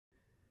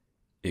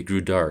It grew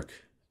dark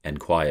and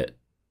quiet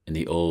in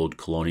the old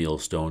colonial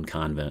stone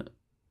convent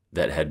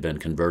that had been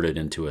converted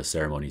into a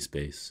ceremony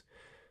space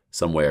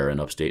somewhere in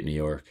upstate New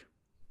York.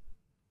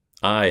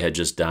 I had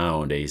just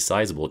downed a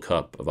sizable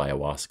cup of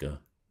ayahuasca.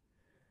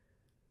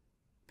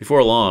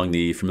 Before long,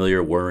 the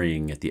familiar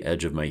whirring at the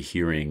edge of my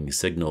hearing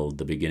signaled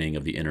the beginning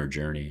of the inner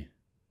journey.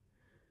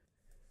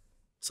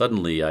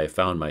 Suddenly, I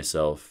found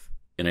myself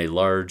in a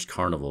large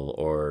carnival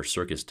or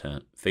circus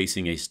tent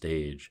facing a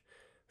stage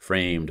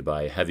framed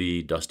by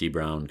heavy, dusty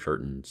brown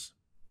curtains.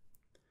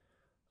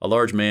 A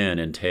large man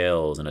in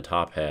tails and a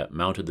top hat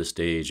mounted the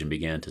stage and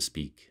began to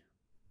speak.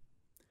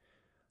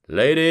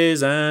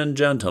 "Ladies and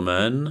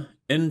gentlemen,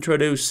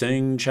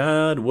 introducing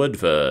Chad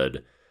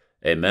Woodford,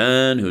 a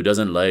man who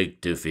doesn't like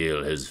to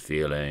feel his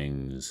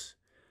feelings."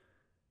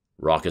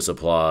 Raucous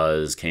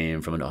applause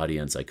came from an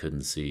audience I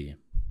couldn't see.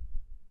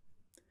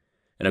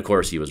 And of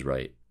course he was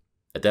right.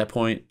 At that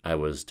point, I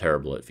was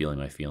terrible at feeling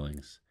my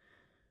feelings.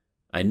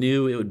 I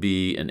knew it would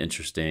be an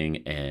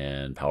interesting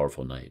and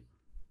powerful night.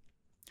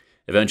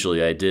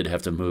 Eventually, I did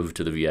have to move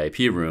to the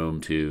VIP room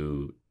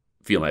to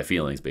feel my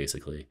feelings,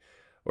 basically,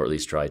 or at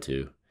least try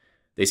to.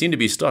 They seemed to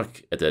be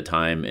stuck at that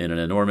time in an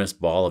enormous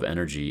ball of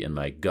energy in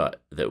my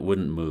gut that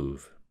wouldn't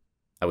move.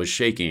 I was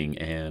shaking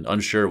and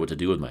unsure what to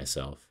do with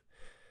myself.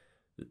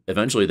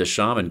 Eventually, the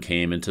shaman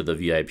came into the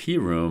VIP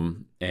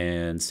room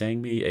and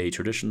sang me a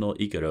traditional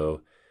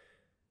ikaro,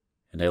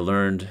 and I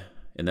learned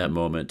in that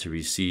moment to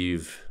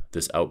receive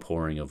this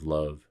outpouring of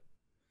love.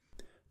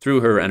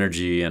 Through her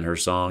energy and her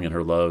song and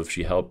her love,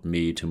 she helped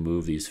me to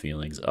move these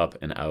feelings up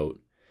and out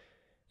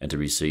and to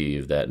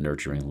receive that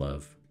nurturing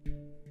love.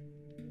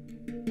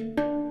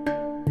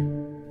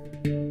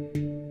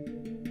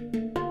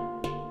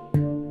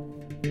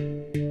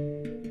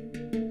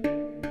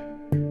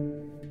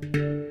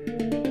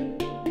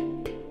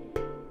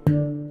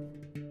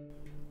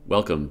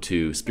 Welcome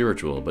to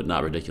Spiritual But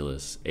Not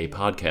Ridiculous, a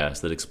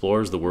podcast that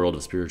explores the world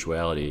of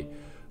spirituality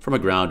from a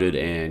grounded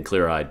and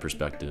clear-eyed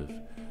perspective.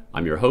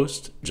 I'm your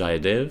host,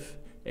 Jayadev,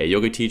 a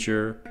yoga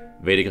teacher,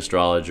 Vedic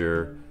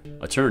astrologer,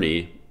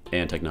 attorney,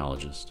 and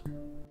technologist.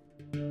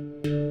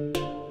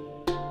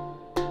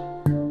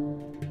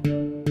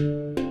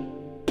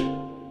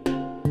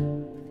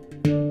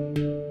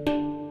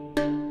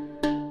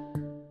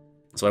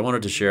 So I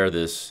wanted to share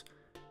this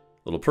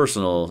little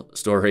personal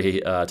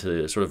story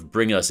to sort of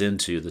bring us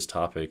into this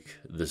topic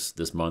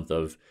this month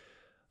of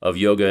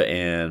yoga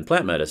and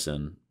plant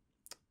medicine,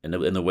 and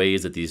in the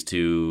ways that these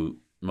two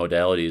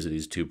modalities or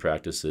these two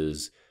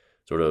practices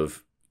sort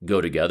of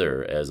go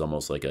together as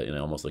almost like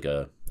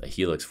a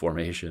helix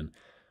formation.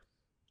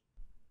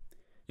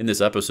 In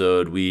this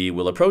episode, we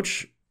will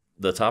approach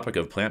the topic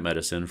of plant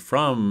medicine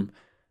from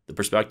the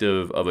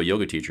perspective of a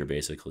yoga teacher,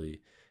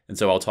 basically. And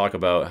so I'll talk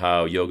about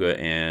how yoga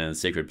and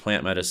sacred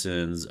plant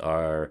medicines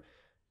are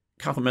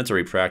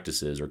complementary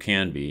practices, or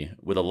can be,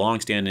 with a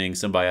long-standing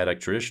symbiotic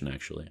tradition,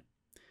 actually.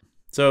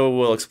 So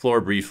we'll explore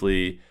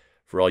briefly,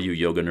 for all you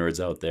yoga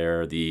nerds out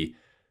there, the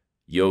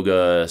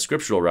yoga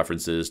scriptural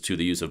references to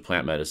the use of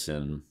plant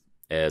medicine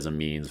as a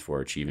means for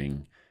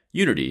achieving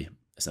unity,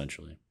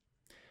 essentially.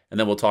 And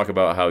then we'll talk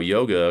about how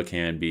yoga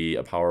can be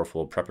a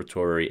powerful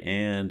preparatory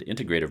and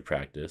integrative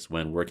practice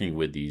when working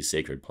with these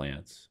sacred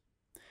plants.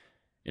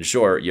 In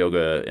short,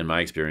 yoga, in my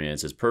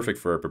experience, is perfect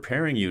for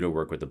preparing you to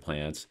work with the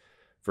plants,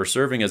 for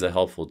serving as a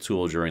helpful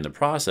tool during the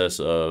process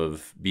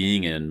of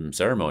being in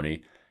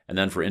ceremony, and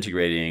then for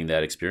integrating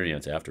that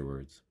experience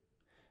afterwards.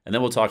 And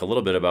then we'll talk a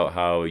little bit about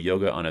how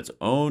yoga on its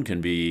own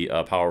can be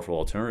a powerful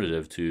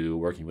alternative to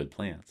working with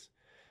plants.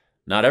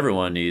 Not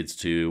everyone needs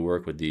to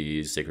work with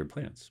these sacred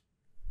plants.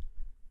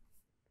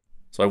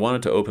 So I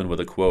wanted to open with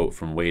a quote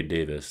from Wade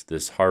Davis,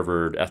 this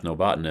Harvard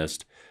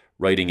ethnobotanist,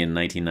 writing in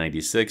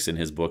 1996 in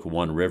his book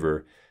One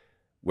River,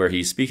 where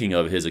he's speaking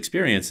of his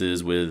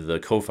experiences with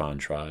the Kofan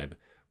tribe,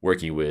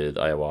 working with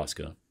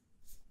ayahuasca.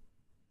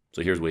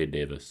 So here's Wade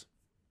Davis.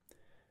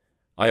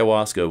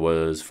 Ayahuasca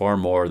was far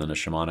more than a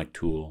shamanic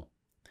tool.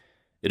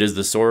 It is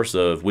the source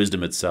of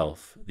wisdom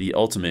itself, the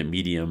ultimate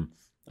medium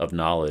of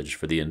knowledge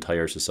for the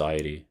entire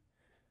society.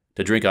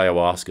 To drink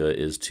ayahuasca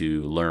is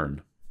to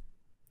learn.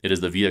 It is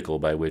the vehicle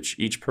by which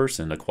each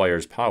person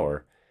acquires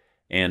power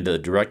and the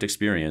direct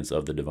experience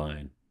of the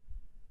divine.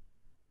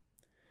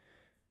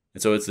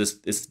 And so it's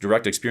this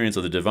direct experience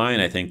of the divine,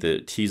 I think,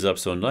 that tees up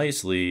so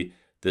nicely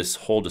this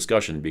whole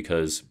discussion,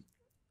 because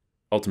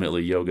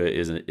ultimately yoga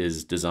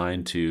is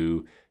designed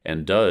to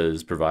and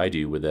does provide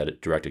you with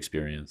that direct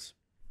experience.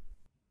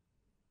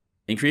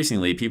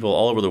 Increasingly, people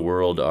all over the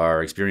world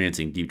are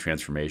experiencing deep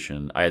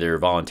transformation, either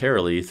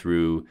voluntarily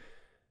through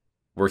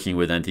working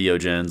with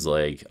entheogens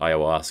like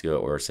ayahuasca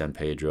or San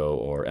Pedro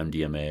or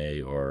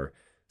MDMA or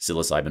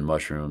psilocybin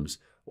mushrooms,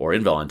 or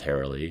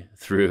involuntarily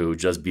through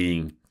just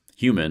being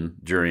human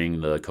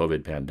during the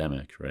COVID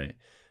pandemic, right?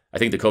 I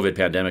think the COVID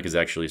pandemic is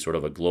actually sort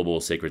of a global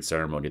sacred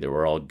ceremony that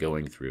we're all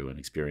going through and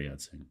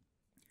experiencing.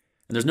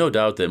 And there's no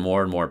doubt that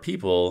more and more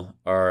people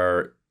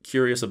are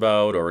curious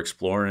about or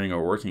exploring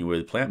or working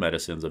with plant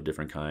medicines of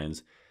different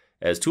kinds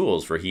as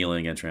tools for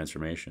healing and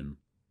transformation.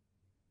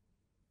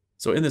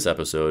 So in this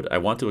episode, I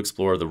want to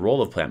explore the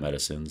role of plant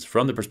medicines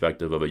from the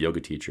perspective of a yoga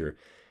teacher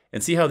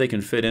and see how they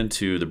can fit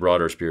into the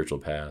broader spiritual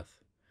path.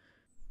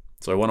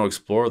 So I want to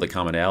explore the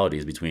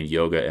commonalities between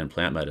yoga and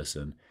plant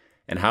medicine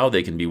and how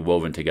they can be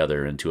woven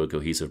together into a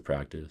cohesive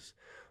practice,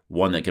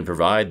 one that can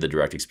provide the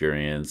direct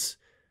experience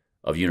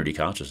of unity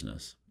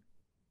consciousness.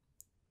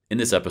 In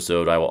this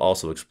episode, I will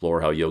also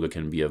explore how yoga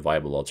can be a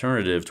viable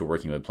alternative to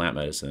working with plant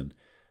medicine,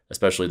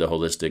 especially the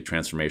holistic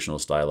transformational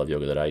style of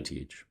yoga that I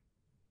teach.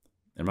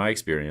 In my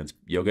experience,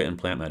 yoga and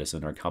plant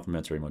medicine are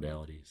complementary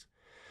modalities.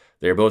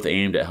 They are both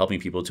aimed at helping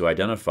people to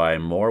identify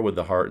more with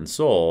the heart and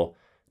soul,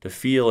 to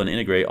feel and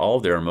integrate all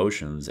of their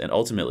emotions, and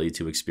ultimately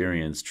to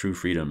experience true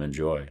freedom and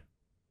joy.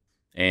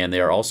 And they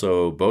are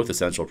also both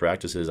essential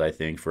practices, I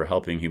think, for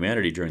helping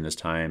humanity during this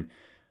time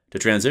to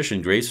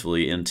transition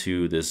gracefully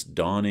into this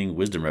dawning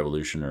wisdom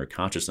revolution or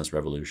consciousness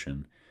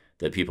revolution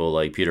that people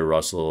like Peter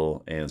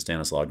Russell and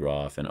Stanislaw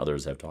Grof and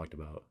others have talked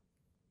about.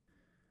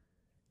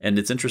 And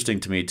it's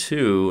interesting to me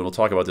too, and we'll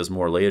talk about this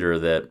more later,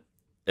 that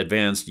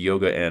advanced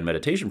yoga and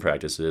meditation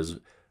practices,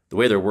 the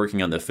way they're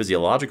working on the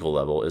physiological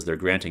level is they're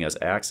granting us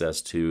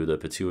access to the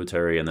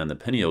pituitary and then the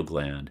pineal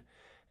gland.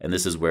 And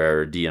this is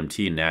where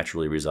DMT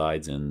naturally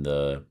resides in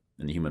the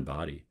human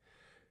body.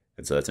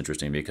 And so that's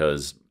interesting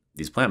because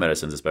these plant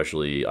medicines,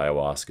 especially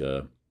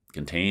ayahuasca,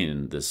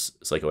 contain this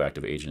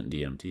psychoactive agent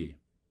DMT.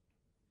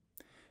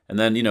 And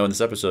then, in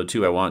this episode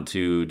too, I want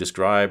to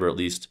describe or at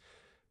least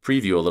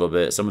preview a little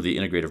bit some of the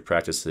integrative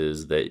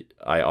practices that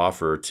I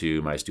offer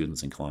to my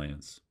students and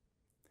clients.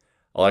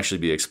 I'll actually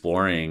be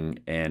exploring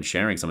and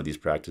sharing some of these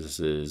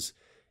practices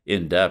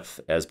in depth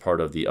as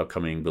part of the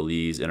upcoming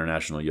Belize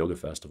International Yoga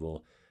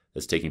Festival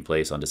that's taking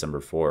place on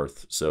December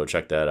 4th. So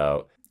check that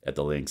out at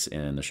the links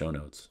in the show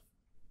notes.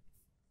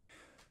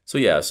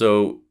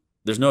 So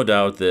there's no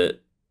doubt that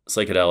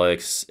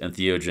psychedelics,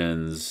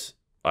 entheogens,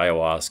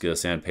 ayahuasca,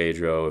 San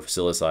Pedro,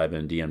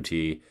 psilocybin,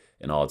 DMT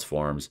in all its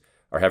forms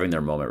are having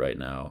their moment right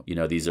now.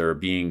 These are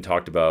being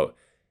talked about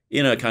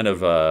in a kind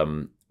of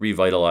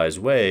revitalized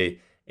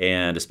way,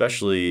 and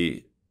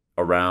especially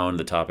around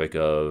the topic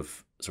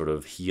of sort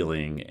of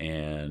healing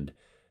and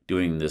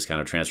doing this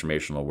kind of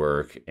transformational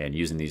work and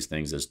using these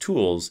things as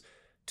tools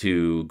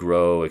to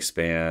grow,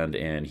 expand,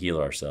 and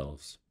heal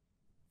ourselves.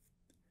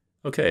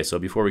 Okay, so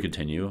before we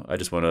continue, I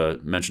just want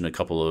to mention a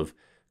couple of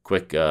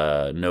quick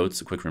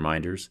notes, quick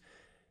reminders.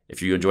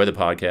 If you enjoy the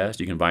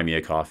podcast, you can buy me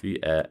a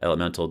coffee at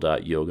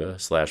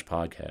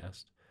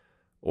elemental.yoga/podcast.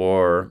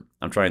 Or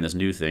I'm trying this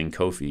new thing,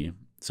 Ko-fi.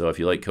 So if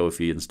you like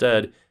Ko-fi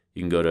instead,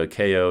 you can go to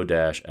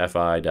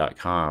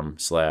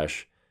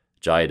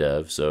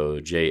ko-fi.com/Jaidev, so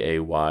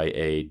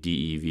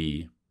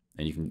JAYADEV,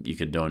 and you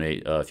can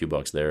donate a few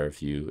bucks there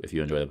if you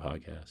enjoy the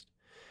podcast.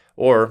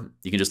 Or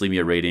you can just leave me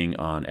a rating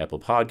on Apple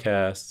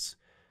Podcasts.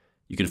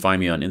 You can find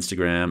me on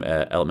Instagram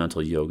at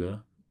Elemental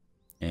Yoga.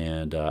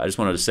 And I just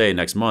wanted to say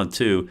next month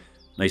too,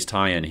 nice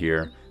tie-in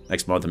here.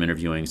 Next month I'm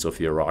interviewing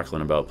Sophia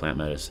Rockland about plant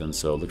medicine,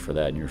 so look for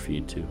that in your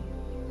feed too.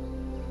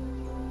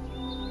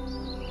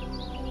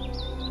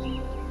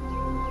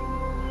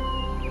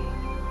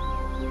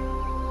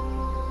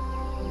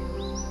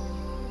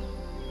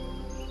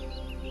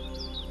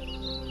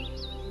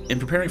 In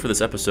preparing for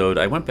this episode,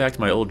 I went back to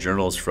my old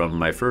journals from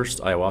my first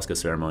ayahuasca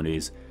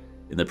ceremonies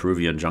in the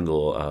Peruvian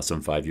jungle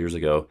some 5 years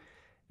ago,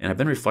 and I've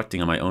been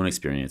reflecting on my own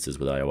experiences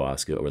with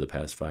ayahuasca over the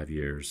past 5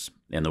 years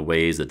and the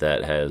ways that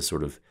has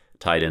sort of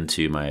tied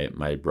into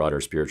my broader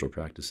spiritual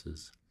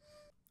practices.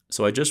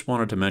 So I just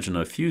wanted to mention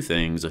a few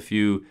things, a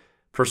few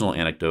personal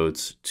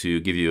anecdotes to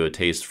give you a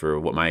taste for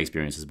what my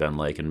experience has been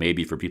like, and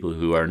maybe for people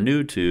who are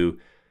new to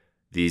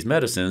these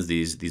medicines,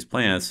 these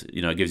plants,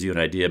 it gives you an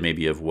idea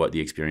maybe of what the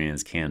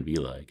experience can be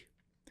like.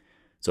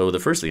 So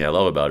the first thing I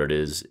love about it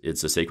is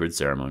it's a sacred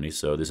ceremony.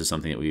 So this is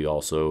something that we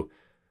also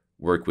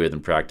work with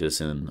and practice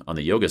on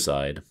the yoga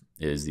side,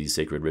 is these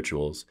sacred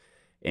rituals.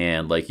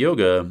 And like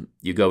yoga,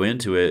 you go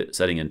into it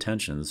setting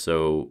intentions.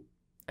 So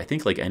I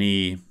think like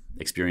any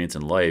experience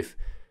in life,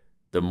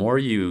 the more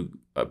you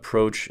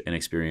approach an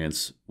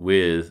experience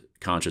with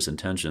conscious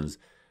intentions,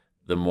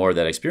 the more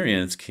that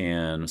experience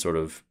can sort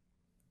of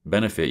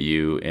benefit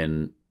you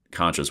in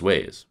conscious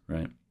ways,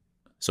 right?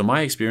 So my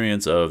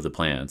experience of the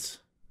plants,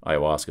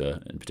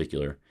 ayahuasca in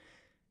particular,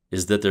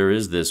 is that there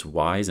is this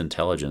wise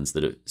intelligence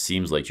that it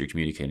seems like you're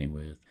communicating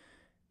with.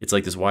 It's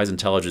like this wise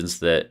intelligence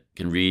that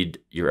can read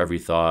your every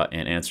thought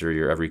and answer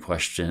your every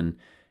question,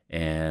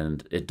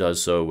 and it does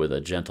so with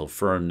a gentle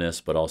firmness,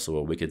 but also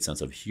a wicked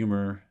sense of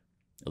humor,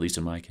 at least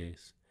in my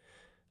case.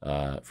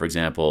 For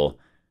example,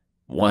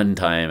 one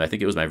time, I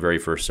think it was my very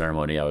first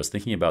ceremony, I was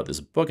thinking about this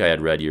book I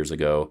had read years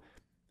ago,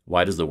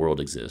 Why Does the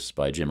World Exist?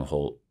 By Jim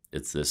Holt.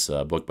 It's this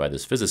book by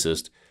this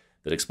physicist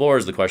that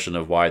explores the question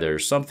of why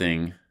there's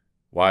something,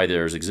 why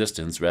there's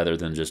existence rather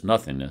than just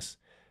nothingness,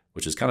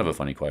 which is kind of a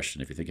funny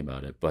question if you think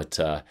about it. But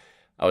I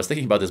was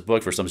thinking about this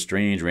book for some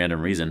strange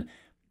random reason,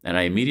 and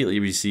I immediately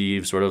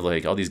received sort of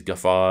like all these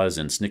guffaws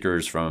and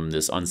snickers from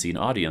this unseen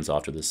audience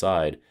off to the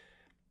side.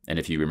 And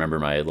if you remember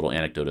my little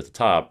anecdote at the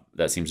top,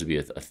 that seems to be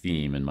a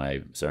theme in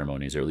my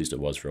ceremonies, or at least it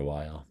was for a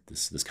while.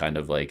 This kind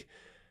of like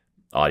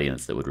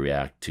audience that would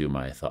react to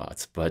my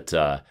thoughts. But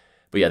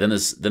yeah, then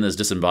this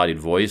disembodied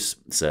voice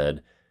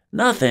said,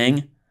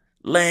 "Nothing,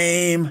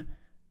 lame,"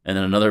 and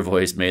then another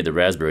voice made the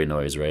raspberry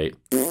noise, right?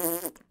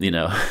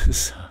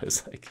 So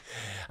it's like,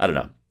 I don't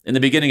know. In the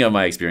beginning of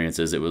my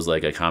experiences, it was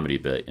like a comedy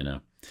bit,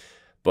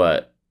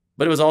 but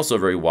it was also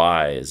very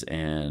wise,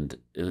 and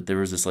there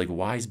was this like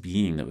wise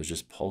being that was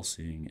just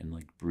pulsing and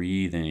like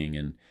breathing,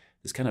 and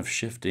this kind of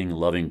shifting,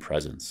 loving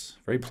presence,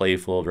 very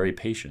playful, very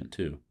patient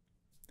too.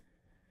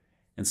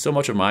 And so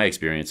much of my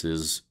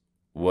experiences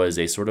was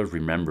a sort of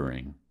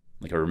remembering,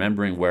 like a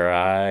remembering where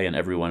I and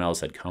everyone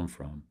else had come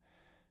from,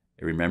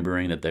 a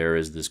remembering that there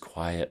is this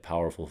quiet,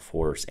 powerful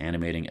force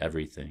animating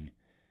everything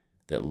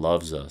that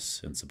loves us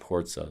and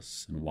supports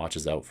us and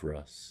watches out for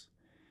us,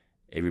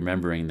 a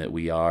remembering that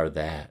we are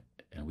that,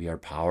 and we are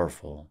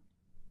powerful,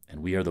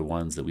 and we are the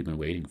ones that we've been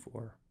waiting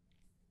for.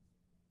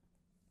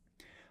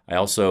 I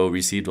also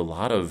received a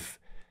lot of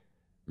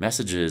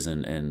messages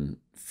and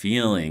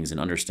feelings and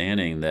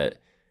understanding that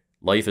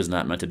life is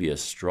not meant to be a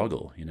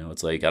struggle.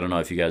 It's like, I don't know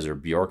if you guys are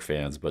Bjork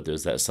fans, but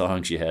there's that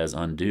song she has,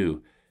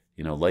 Undo.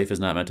 Life is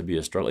not meant to be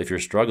a struggle. If you're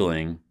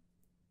struggling,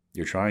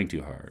 you're trying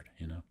too hard,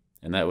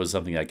 And that was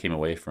something I came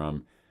away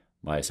from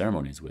my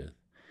ceremonies with.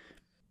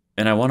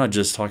 And I want to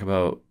just talk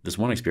about this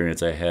one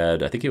experience I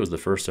had. I think it was the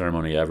first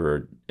ceremony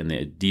ever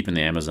deep in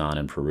the Amazon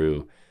in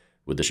Peru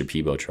with the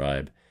Shipibo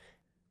tribe.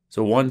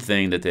 So one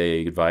thing that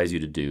they advise you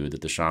to do, that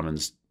the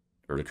shamans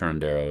or the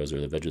curanderos or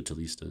the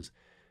vegetalistas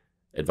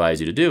advise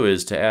you to do,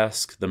 is to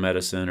ask the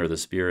medicine or the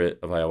spirit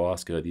of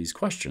ayahuasca these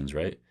questions,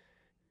 right?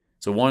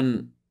 So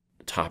one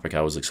topic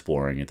I was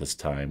exploring at this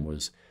time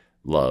was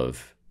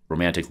love,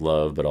 romantic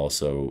love, but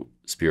also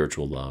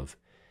spiritual love.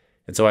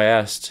 And so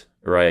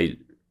I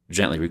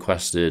gently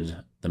requested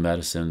the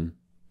medicine,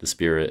 the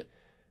spirit,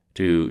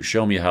 to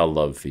show me how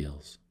love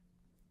feels.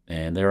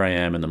 And there I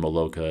am in the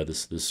Maloka,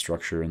 this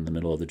structure in the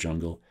middle of the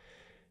jungle,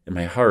 and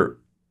my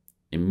heart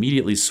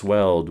immediately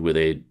swelled with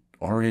a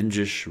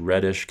orangish,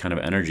 reddish kind of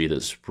energy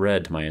that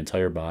spread to my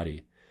entire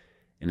body.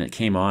 And it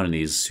came on in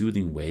these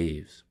soothing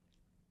waves.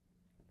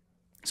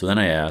 So then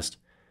I asked,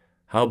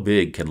 how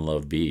big can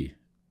love be?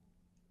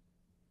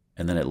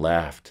 And then it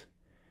laughed.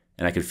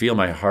 And I could feel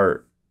my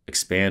heart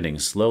expanding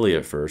slowly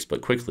at first,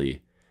 but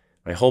quickly.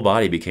 My whole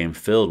body became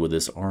filled with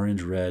this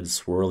orange-red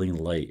swirling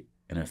light,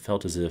 and it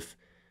felt as if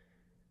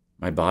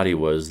my body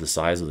was the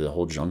size of the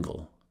whole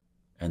jungle.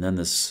 And then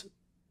this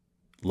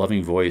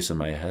loving voice in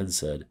my head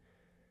said,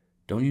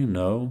 "Don't you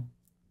know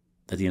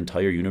that the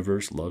entire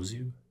universe loves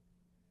you?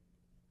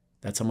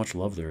 That's how much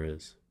love there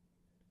is."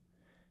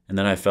 And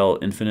then I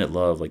felt infinite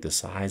love, like the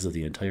size of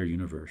the entire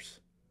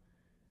universe.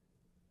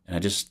 And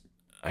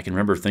I can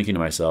remember thinking to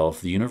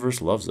myself, the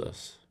universe loves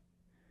us.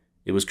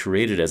 It was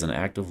created as an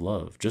act of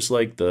love, just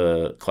like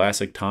the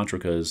classic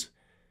tantrikas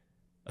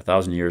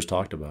 1,000 years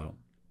talked about.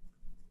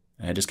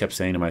 And I just kept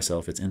saying to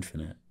myself, it's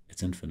infinite,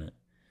 it's infinite.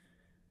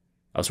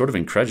 I was sort of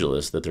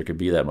incredulous that there could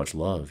be that much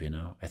love,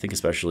 I think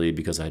especially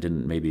because I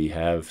didn't maybe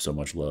have so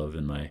much love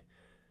in my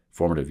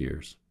formative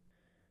years.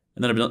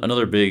 And then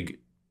another big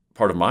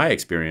part of my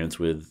experience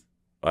with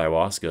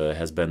ayahuasca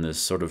has been this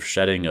sort of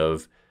shedding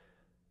of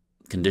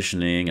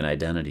conditioning and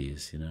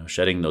identities,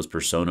 shedding those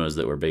personas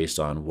that were based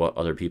on what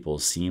other people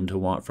seemed to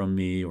want from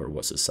me or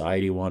what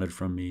society wanted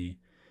from me.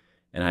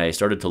 And I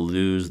started to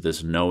lose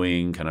this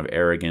knowing, kind of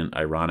arrogant,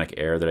 ironic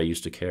air that I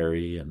used to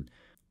carry, and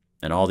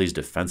all these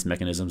defense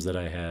mechanisms that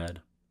I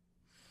had.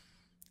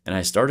 And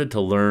I started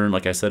to learn,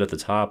 like I said at the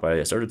top,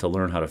 I started to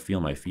learn how to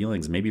feel my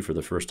feelings, maybe for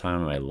the first time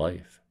in my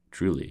life,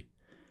 truly.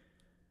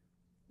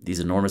 These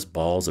enormous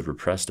balls of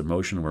repressed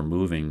emotion were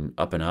moving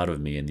up and out of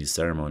me in these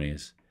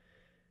ceremonies.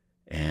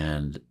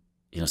 And,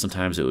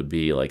 sometimes it would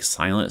be like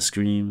silent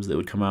screams that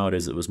would come out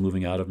as it was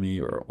moving out of me,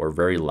 or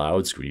very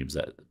loud screams.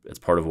 That's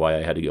part of why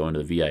I had to go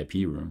into the VIP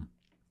room.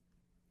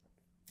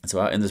 And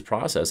so in this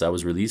process, I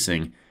was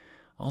releasing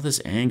all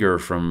this anger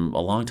from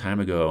a long time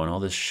ago and all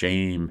this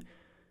shame.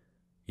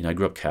 I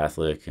grew up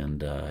Catholic,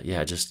 and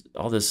just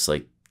all this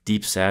like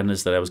deep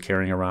sadness that I was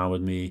carrying around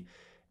with me,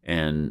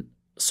 and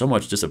so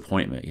much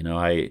disappointment.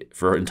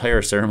 For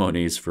entire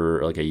ceremonies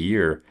for like a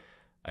year,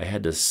 I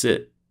had to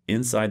sit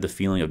inside the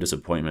feeling of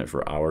disappointment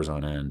for hours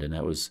on end, and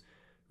that was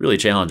really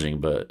challenging,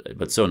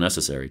 but so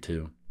necessary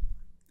too.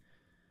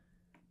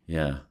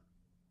 Yeah.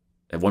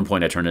 At one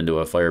point, I turned into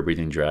a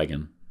fire-breathing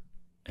dragon.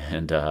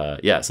 And so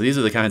these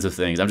are the kinds of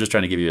things. I'm just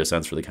trying to give you a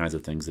sense for the kinds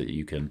of things that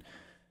you can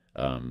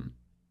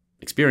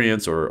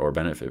experience or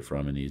benefit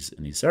from in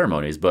these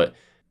ceremonies. But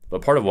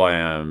part of why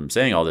I'm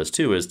saying all this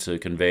too is to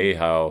convey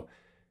how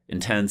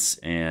intense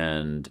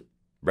and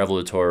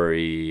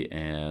revelatory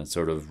and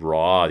sort of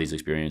raw these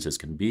experiences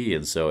can be.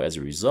 And so as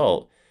a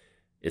result,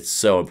 it's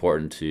so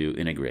important to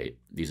integrate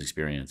these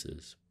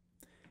experiences.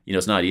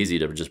 It's not easy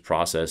to just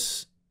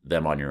process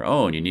them on your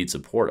own. You need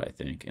support, I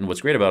think. And what's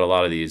great about a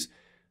lot of these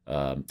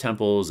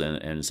temples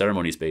and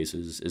ceremony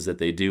spaces is that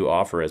they do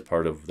offer, as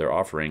part of their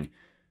offering,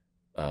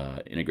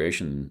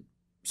 integration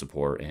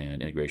support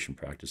and integration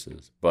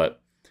practices.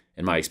 But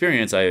in my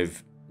experience,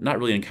 I've not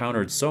really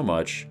encountered so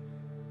much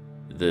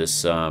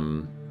this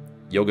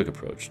yogic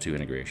approach to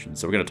integration.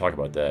 So we're going to talk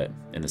about that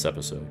in this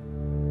episode.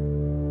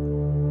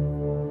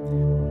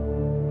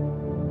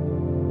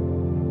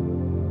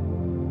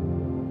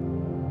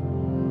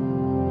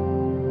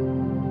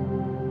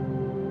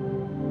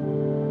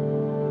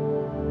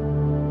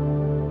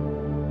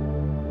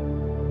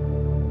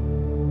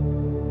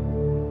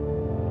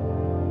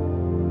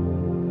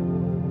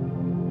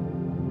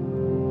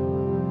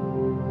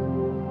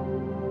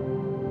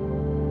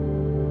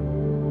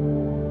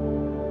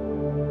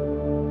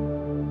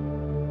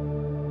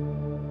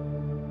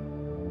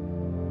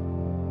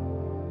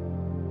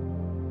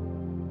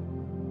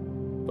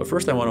 But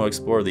first I want to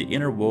explore the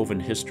interwoven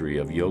history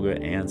of yoga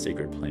and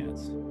sacred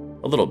plants.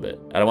 A little bit.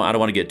 I don't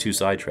want to get too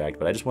sidetracked,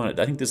 but I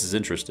think this is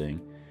interesting.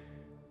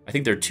 I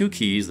think there are two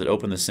keys that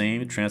open the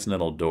same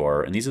transcendental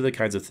door, and these are the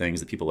kinds of things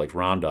that people like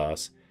Ram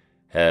Dass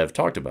have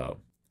talked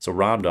about. So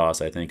Ram Dass,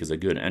 I think, is a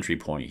good entry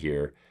point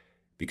here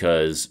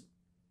because,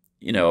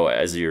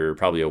 as you're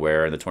probably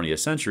aware, in the 20th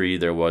century,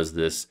 there was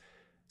this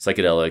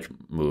psychedelic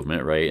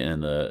movement, right,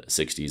 in the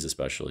 60s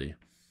especially.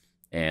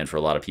 And for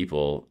a lot of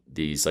people,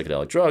 these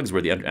psychedelic drugs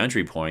were the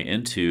entry point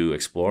into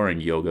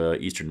exploring yoga,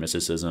 Eastern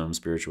mysticism,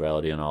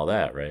 spirituality, and all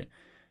that, right?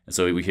 And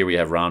so we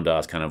have Ram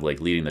Dass kind of like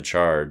leading the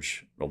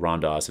charge, Ram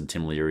Dass and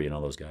Tim Leary and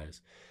all those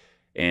guys.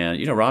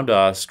 And, Ram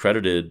Dass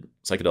credited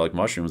psychedelic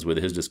mushrooms with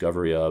his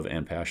discovery of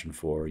and passion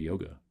for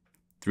yoga.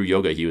 Through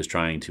yoga, he was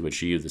trying to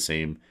achieve the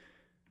same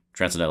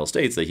transcendental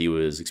states that he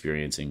was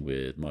experiencing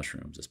with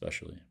mushrooms,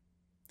 especially.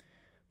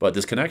 But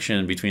this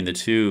connection between the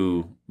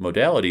two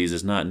modalities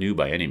is not new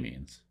by any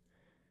means.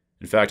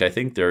 In fact, I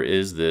think there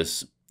is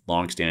this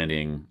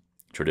long-standing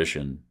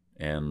tradition,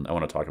 and I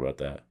want to talk about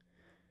that.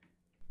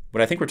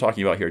 What I think we're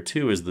talking about here,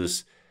 too, is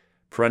this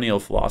perennial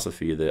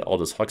philosophy that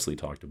Aldous Huxley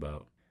talked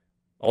about.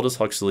 Aldous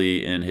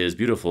Huxley, in his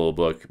beautiful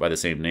book by the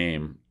same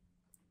name,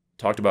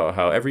 talked about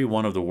how every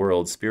one of the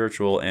world's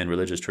spiritual and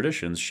religious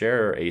traditions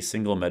share a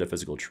single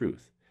metaphysical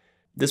truth.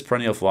 This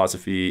perennial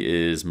philosophy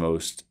is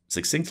most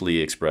succinctly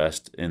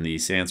expressed in the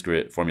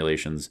Sanskrit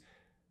formulations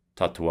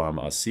Tattvam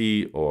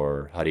Asi,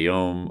 or Hari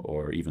Om,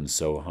 or even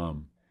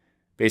Soham.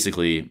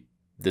 Basically,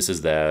 this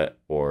is that,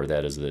 or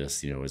that is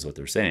this, is what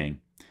they're saying.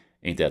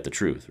 Ain't that the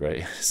truth,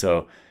 right?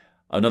 So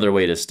another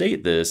way to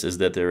state this is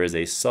that there is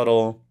a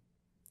subtle,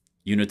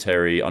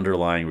 unitary,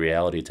 underlying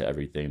reality to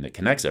everything that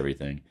connects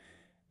everything,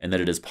 and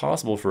that it is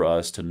possible for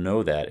us to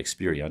know that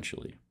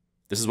experientially.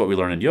 This is what we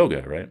learn in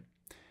yoga, right?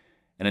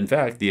 And in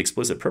fact, the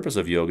explicit purpose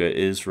of yoga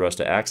is for us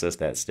to access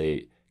that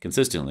state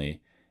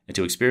consistently and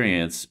to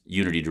experience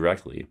unity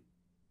directly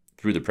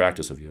through the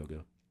practice of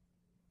yoga.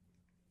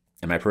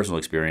 And my personal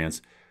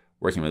experience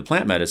working with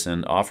plant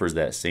medicine offers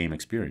that same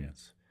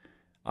experience.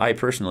 I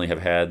personally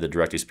have had the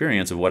direct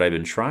experience of what I've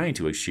been trying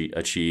to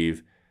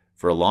achieve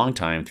for a long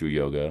time through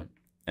yoga,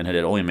 and had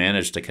only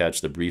managed to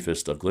catch the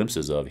briefest of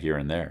glimpses of here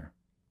and there.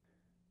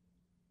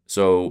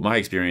 So my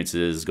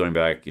experiences going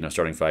back,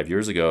 starting 5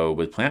 years ago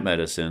with plant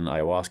medicine,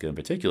 ayahuasca in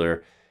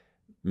particular,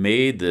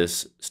 made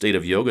this state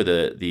of yoga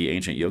that the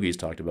ancient yogis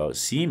talked about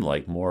seem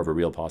like more of a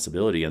real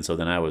possibility. And so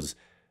then I was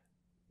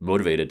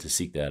motivated to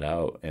seek that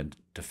out and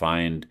to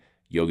find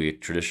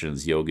yogic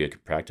traditions,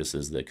 yogic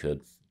practices that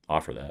could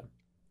offer that,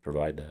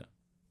 provide that.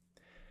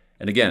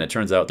 And again, it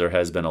turns out there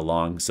has been a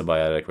long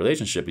symbiotic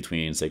relationship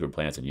between sacred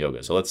plants and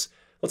yoga. So let's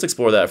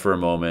explore that for a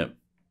moment.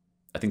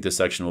 I think this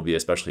section will be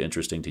especially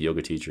interesting to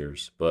yoga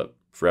teachers, but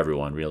for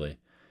everyone, really.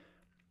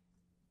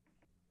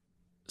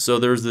 So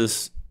there's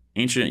this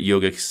ancient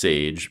yogic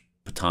sage,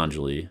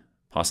 Patanjali,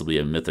 possibly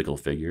a mythical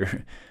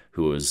figure,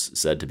 who was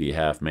said to be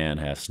half man,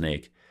 half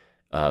snake,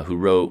 who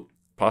wrote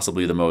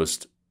possibly the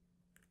most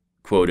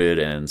quoted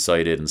and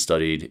cited and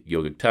studied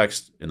yogic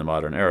text in the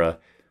modern era,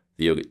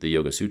 the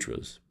Yoga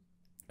Sutras.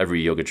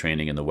 Every yoga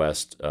training in the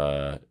West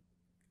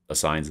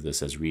assigns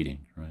this as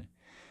reading, right?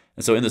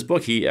 And so in this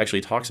book, he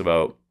actually talks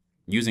about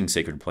using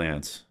sacred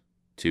plants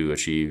to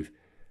achieve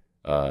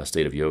a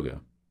state of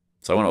yoga.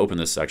 So I want to open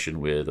this section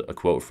with a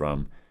quote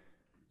from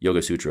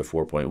Yoga Sutra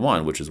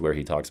 4.1, which is where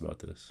he talks about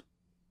this.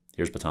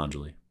 Here's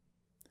Patanjali.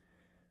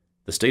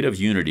 The state of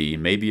unity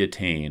may be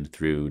attained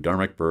through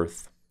dharmic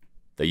birth,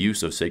 the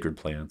use of sacred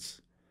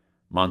plants,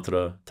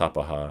 mantra,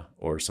 tapaha,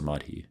 or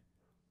samadhi.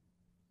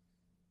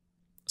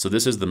 So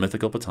this is the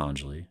mythical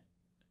Patanjali,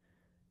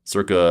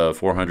 circa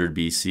 400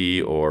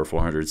 BC or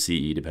 400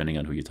 CE, depending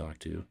on who you talk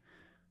to.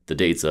 The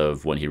dates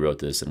of when he wrote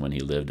this and when he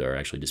lived are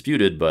actually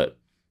disputed, but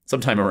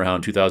sometime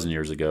around 2,000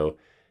 years ago,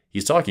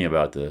 he's talking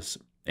about this,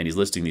 and he's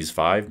listing these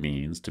 5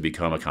 means to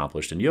become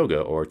accomplished in yoga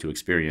or to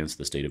experience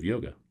the state of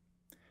yoga.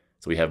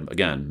 So we have,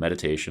 again,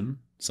 meditation,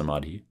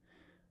 samadhi,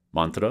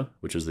 mantra,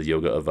 which is the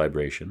yoga of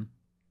vibration,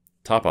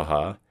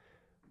 tapaha,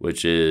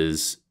 which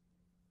is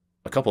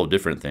a couple of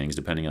different things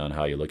depending on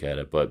how you look at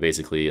it, but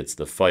basically it's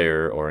the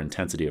fire or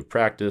intensity of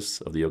practice,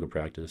 of the yoga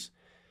practice.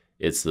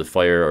 It's the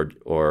fire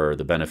or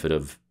the benefit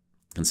of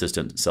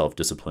consistent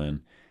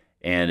self-discipline,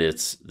 and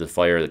it's the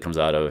fire that comes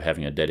out of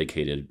having a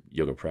dedicated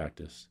yoga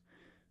practice.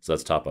 So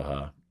that's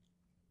tapaha.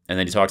 And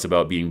then he talks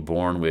about being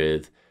born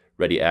with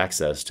ready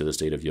access to the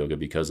state of yoga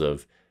because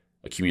of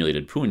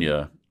accumulated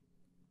punya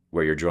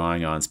where you're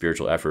drawing on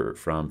spiritual effort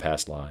from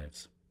past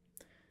lives.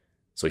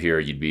 So here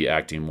you'd be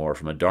acting more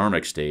from a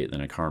dharmic state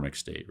than a karmic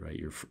state, right?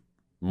 You're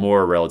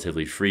more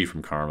relatively free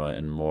from karma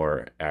and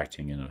more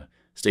acting in a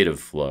state of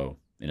flow,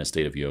 in a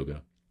state of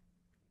yoga.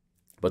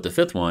 But the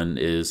fifth one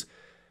is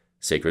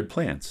sacred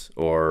plants,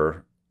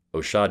 or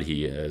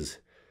oshadhi, as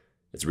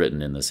it's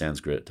written in the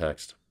Sanskrit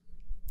text.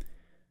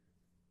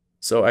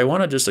 So I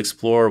want to just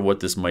explore what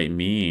this might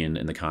mean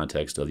in the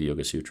context of the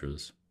Yoga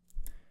Sutras.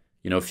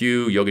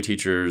 Few yoga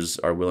teachers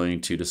are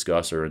willing to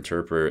discuss or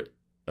interpret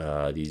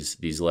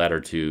these latter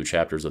two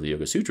chapters of the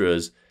Yoga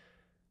Sutras.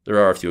 There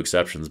are a few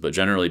exceptions, but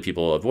generally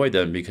people avoid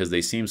them because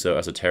they seem so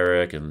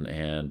esoteric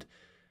and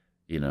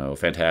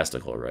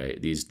fantastical,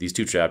 right? These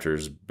two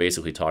chapters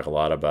basically talk a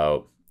lot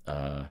about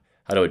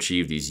how to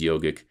achieve these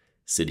yogic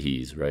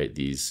siddhis, right?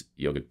 These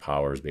yogic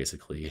powers,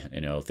 basically.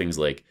 Things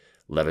like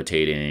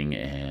levitating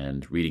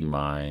and reading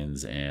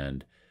minds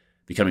and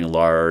becoming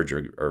large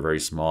or very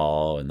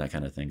small and that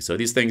kind of thing. So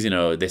these things,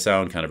 they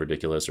sound kind of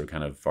ridiculous or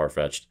kind of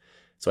far-fetched.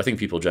 So I think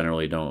people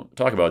generally don't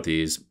talk about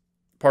these.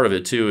 Part of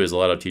it too is a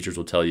lot of teachers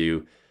will tell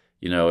you,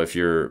 if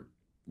you're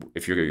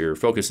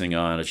focusing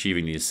on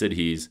achieving these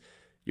siddhis,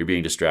 you're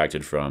being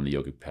distracted from the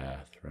yogic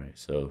path, right?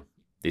 So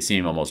they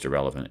seem almost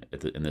irrelevant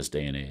in this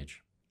day and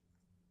age.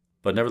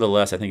 But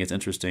nevertheless, I think it's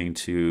interesting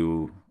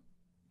to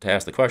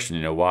ask the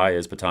question, why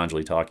is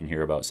Patanjali talking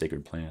here about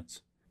sacred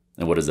plants?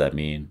 And what does that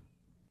mean?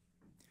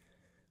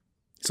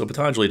 So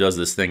Patanjali does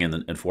this thing in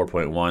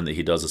 4.1 that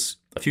he does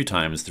a few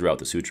times throughout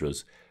the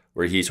sutras,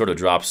 where he sort of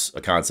drops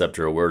a concept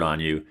or a word on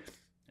you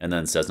and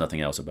then says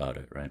nothing else about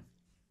it, right?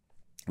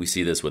 We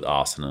see this with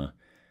asana.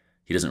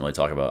 He doesn't really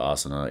talk about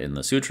asana in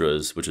the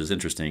sutras, which is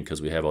interesting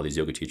because we have all these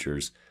yoga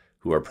teachers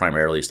who are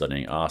primarily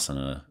studying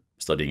asana,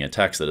 studying a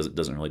text that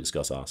doesn't really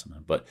discuss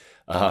asana. But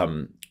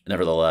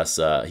nevertheless,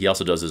 he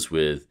also does this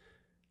with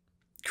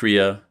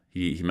kriya.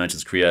 He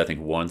mentions kriya, I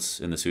think, once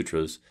in the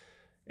sutras,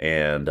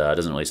 and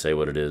doesn't really say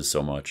what it is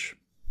so much.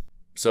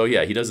 So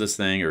yeah, he does this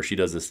thing, or she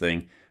does this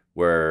thing,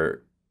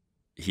 where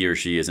he or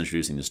she is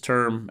introducing this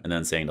term and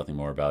then saying nothing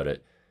more about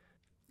it.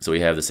 So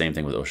we have the same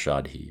thing with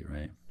oshadhi,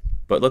 right?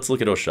 But let's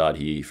look at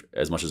oshadhi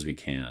as much as we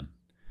can.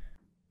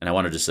 And I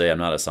want to just say I'm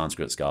not a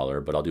Sanskrit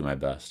scholar, but I'll do my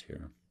best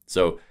here.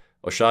 So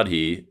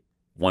oshadhi,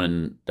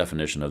 one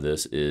definition of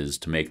this is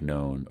to make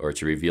known or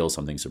to reveal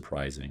something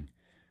surprising.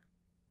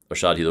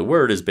 Oshadhi, the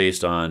word, is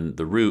based on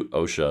the root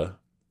osha,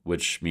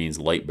 which means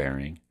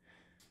light-bearing.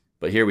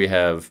 But here we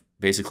have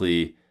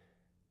basically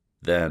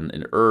then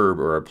an herb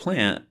or a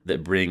plant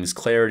that brings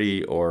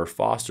clarity or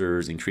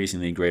fosters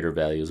increasingly greater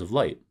values of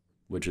light,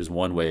 which is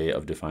one way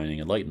of defining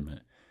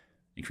enlightenment,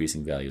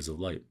 increasing values of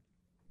light.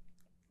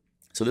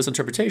 So this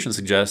interpretation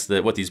suggests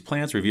that what these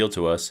plants reveal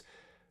to us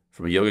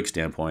from a yogic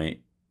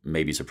standpoint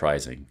may be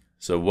surprising.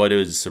 So what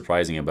is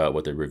surprising about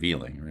what they're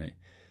revealing, right?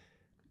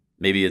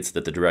 Maybe it's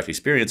that the direct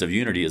experience of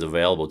unity is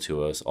available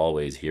to us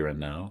always here and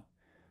now.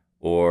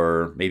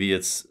 Or maybe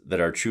it's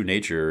that our true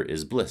nature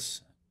is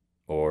bliss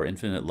or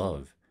infinite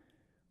love,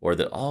 or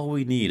that all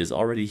we need is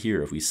already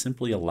here if we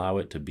simply allow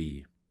it to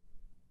be.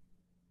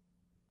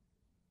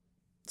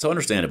 So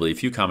understandably,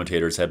 few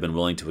commentators have been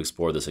willing to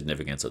explore the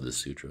significance of this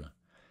sutra.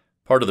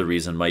 Part of the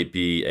reason might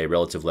be a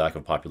relative lack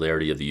of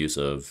popularity of the use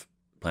of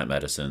plant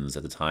medicines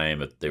at the time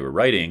that they were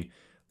writing,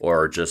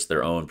 or just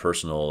their own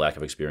personal lack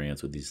of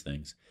experience with these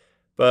things.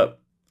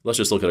 But let's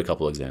just look at a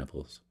couple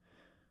examples.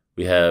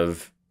 We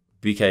have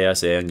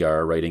BKS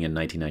Iyengar writing in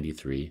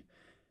 1993.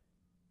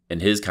 In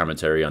his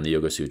commentary on the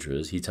Yoga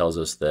Sutras, he tells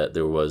us that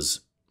there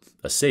was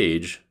a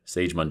sage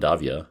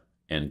Mandavya,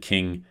 and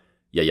King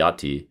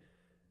Yayati,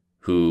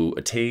 who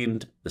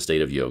attained the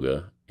state of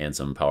yoga and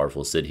some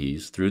powerful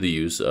siddhis through the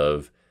use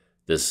of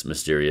this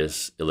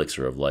mysterious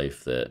elixir of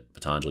life that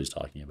Patanjali is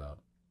talking about.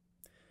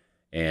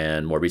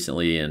 And more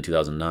recently, in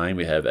 2009,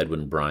 we have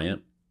Edwin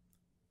Bryant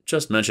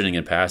just mentioning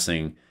in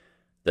passing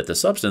that the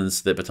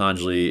substance that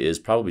Patanjali is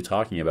probably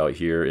talking about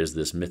here is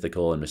this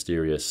mythical and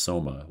mysterious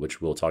soma,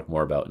 which we'll talk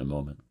more about in a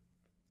moment.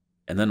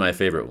 And then my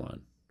favorite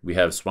one. We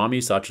have Swami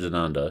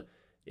Satchidananda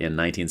in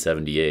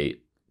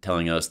 1978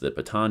 telling us that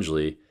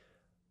Patanjali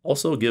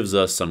also gives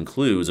us some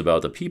clues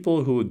about the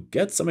people who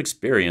get some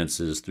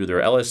experiences through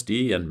their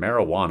LSD and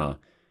marijuana.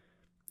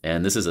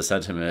 And this is a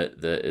sentiment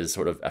that is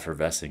sort of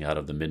effervescing out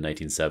of the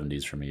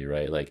mid-1970s for me,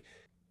 right? Like,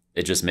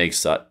 it just makes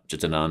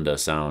Satchidananda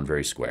sound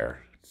very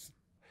square.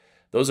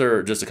 Those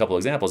are just a couple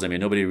examples. I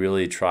mean, nobody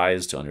really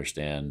tries to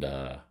understand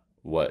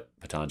what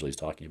Patanjali is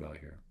talking about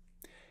here.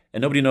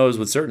 And nobody knows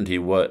with certainty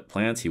what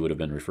plants he would have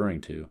been referring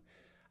to.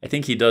 I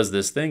think he does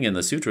this thing in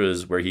the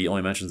sutras where he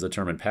only mentions the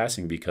term in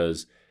passing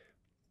because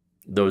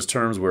those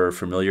terms were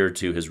familiar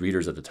to his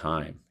readers at the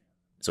time.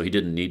 So he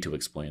didn't need to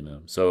explain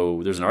them.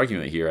 So there's an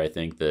argument here, I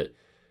think, that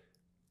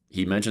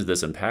he mentions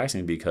this in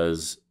passing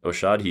because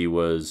oshadhi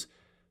was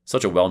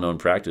such a well-known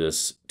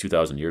practice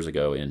 2,000 years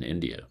ago in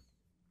India.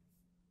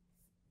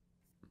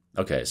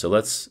 Okay, so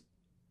let's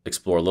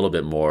explore a little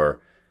bit more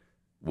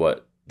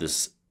what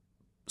this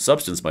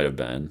substance might have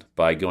been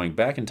by going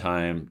back in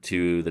time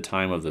to the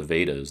time of the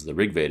Vedas, the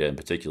Rig Veda in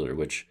particular,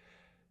 which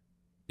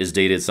is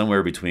dated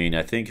somewhere between,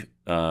 I think,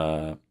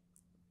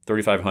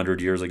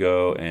 3,500 years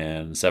ago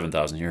and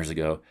 7,000 years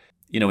ago.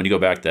 When you go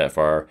back that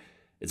far,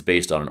 it's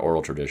based on an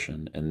oral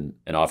tradition,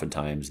 and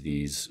oftentimes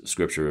these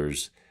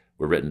scriptures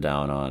were written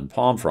down on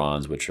palm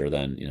fronds, which are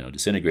then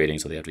disintegrating,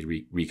 so they have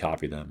to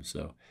recopy them.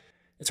 So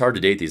it's hard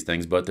to date these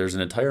things, but there's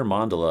an entire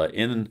mandala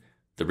in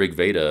the Rig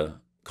Veda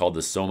called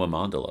the Soma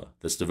Mandala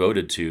that's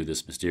devoted to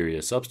this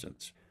mysterious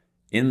substance.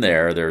 In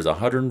there's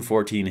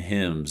 114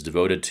 hymns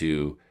devoted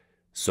to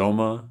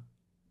Soma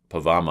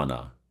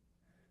Pavamana,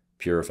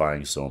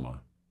 purifying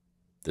Soma,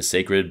 the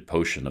sacred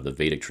potion of the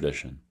Vedic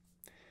tradition.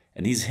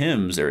 And these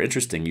hymns are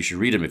interesting. You should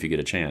read them if you get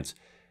a chance.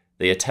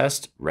 They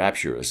attest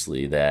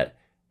rapturously that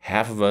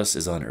half of us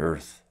is on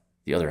earth,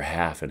 the other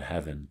half in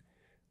heaven.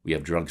 We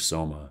have drunk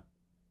Soma.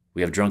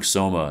 We have drunk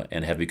Soma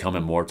and have become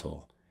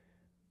immortal.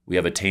 We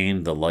have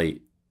attained the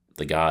light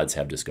the gods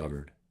have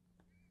discovered.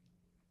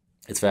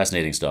 It's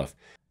fascinating stuff.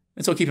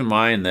 And so keep in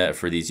mind that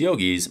for these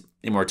yogis,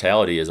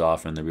 immortality is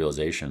often the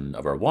realization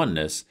of our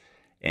oneness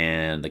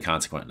and the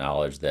consequent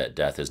knowledge that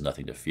death is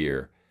nothing to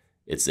fear.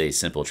 It's a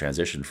simple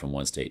transition from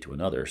one state to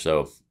another.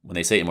 So when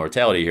they say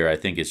immortality here, I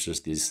think it's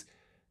just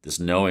this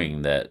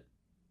knowing that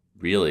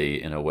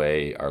really, in a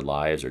way, our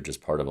lives are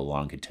just part of a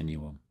long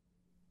continuum.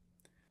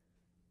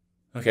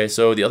 Okay,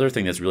 so the other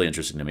thing that's really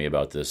interesting to me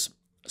about this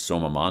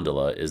Soma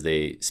Mandala is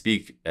they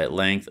speak at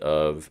length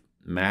of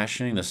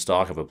mashing the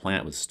stalk of a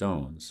plant with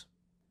stones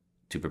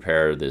to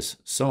prepare this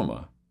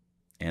soma.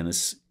 And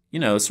this,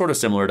 is sort of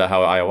similar to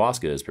how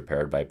ayahuasca is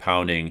prepared by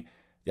pounding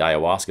the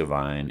ayahuasca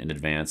vine in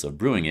advance of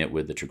brewing it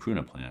with the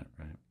chacruna plant,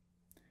 right?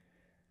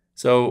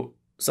 So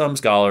some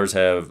scholars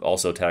have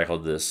also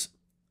tackled this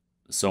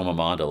Soma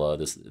Mandala,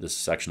 this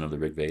section of the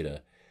Rig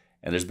Veda,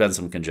 and there's been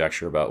some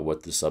conjecture about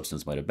what the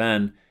substance might have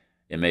been.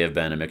 It may have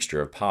been a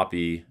mixture of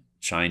poppy,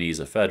 Chinese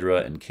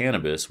ephedra, and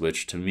cannabis,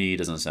 which to me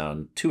doesn't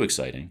sound too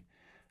exciting,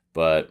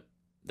 but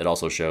that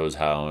also shows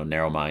how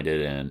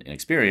narrow-minded and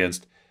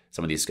inexperienced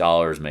some of these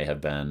scholars may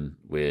have been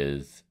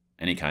with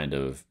any kind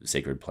of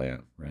sacred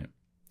plant, right?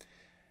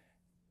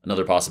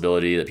 Another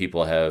possibility that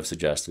people have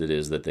suggested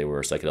is that they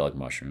were psychedelic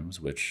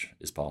mushrooms, which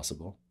is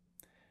possible,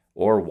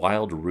 or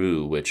wild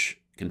rue,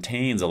 which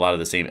contains a lot of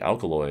the same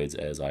alkaloids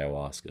as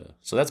ayahuasca.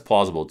 So that's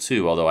plausible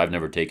too, although I've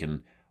never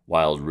taken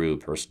wild rue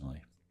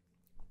personally.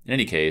 In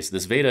any case,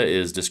 this Veda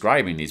is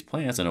describing these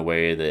plants in a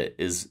way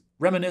that is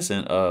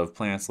reminiscent of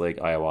plants like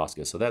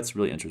ayahuasca, so that's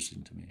really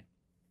interesting to me.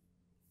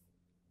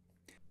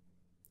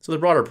 So the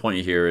broader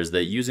point here is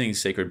that using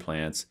sacred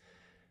plants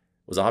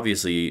was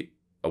obviously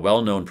a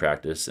well-known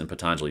practice in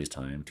Patanjali's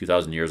time,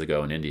 2,000 years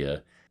ago in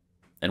India,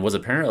 and was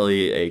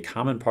apparently a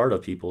common part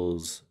of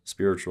people's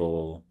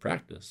spiritual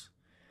practice.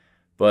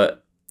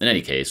 But in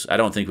any case, I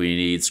don't think we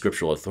need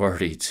scriptural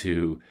authority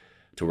to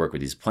work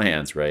with these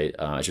plants, right?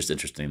 It's just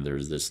interesting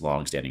there's this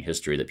long-standing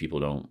history that people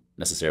don't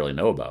necessarily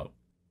know about.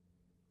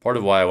 Part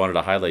of why I wanted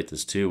to highlight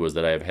this too was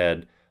that I've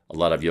had a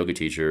lot of yoga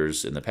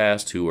teachers in the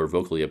past who were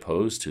vocally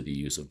opposed to the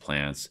use of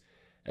plants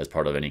as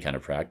part of any kind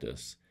of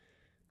practice.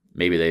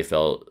 Maybe they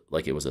felt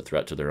like it was a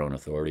threat to their own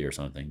authority or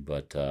something,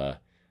 but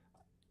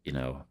in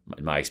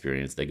my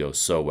experience, they go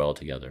so well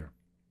together.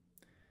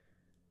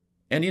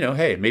 And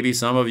hey, maybe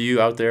some of you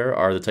out there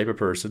are the type of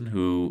person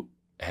who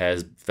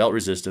has felt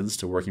resistance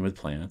to working with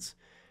plants.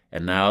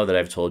 And now that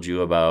I've told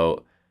you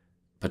about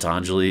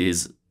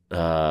Patanjali's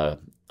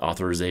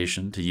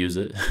authorization to use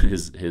it,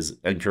 his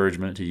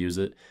encouragement to use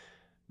it,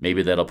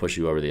 maybe that'll push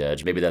you over the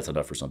edge. Maybe that's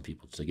enough for some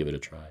people to give it a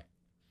try.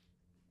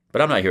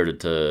 But I'm not here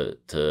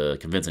to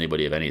convince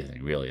anybody of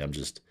anything, really. I'm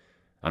just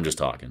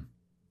talking.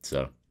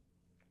 So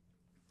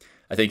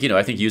I think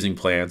using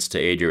plants to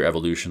aid your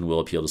evolution will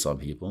appeal to some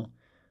people,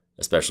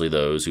 especially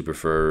those who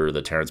prefer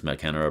the Terence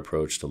McKenna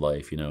approach to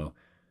life,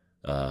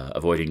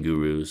 avoiding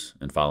gurus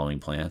and following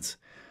plants.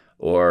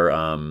 Or,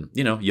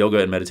 yoga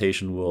and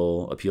meditation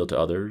will appeal to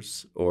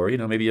others. Or,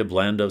 maybe a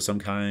blend of some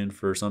kind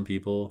for some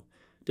people.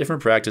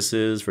 Different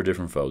practices for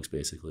different folks,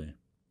 basically.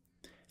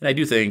 And I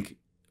do think,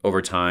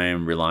 over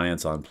time,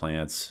 reliance on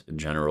plants in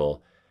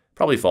general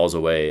probably falls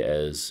away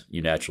as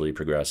you naturally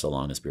progress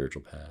along the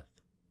spiritual path.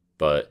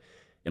 But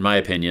in my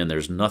opinion,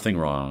 there's nothing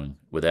wrong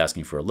with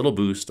asking for a little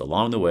boost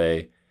along the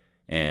way.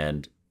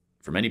 And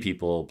for many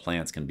people,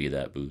 plants can be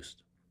that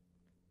boost.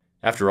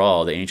 After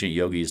all, the ancient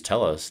yogis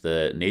tell us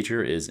that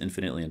nature is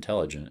infinitely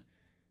intelligent.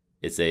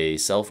 It's a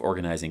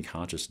self-organizing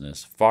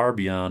consciousness far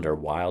beyond our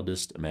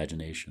wildest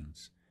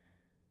imaginations.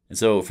 And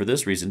so for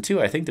this reason, too,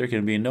 I think there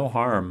can be no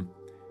harm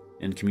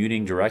in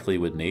communing directly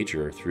with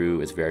nature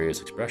through its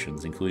various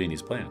expressions, including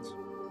these plants.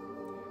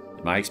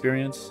 In my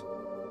experience,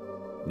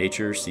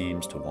 nature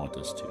seems to want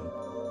us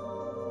to.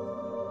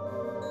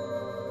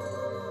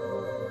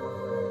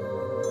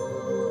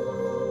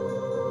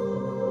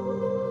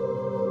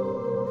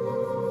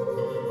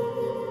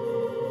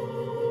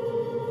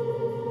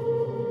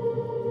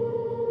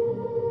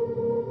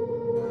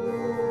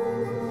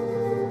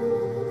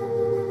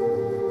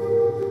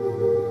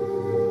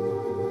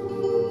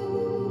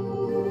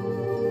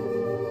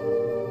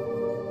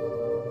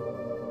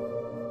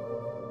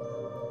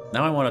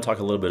 Now I want to talk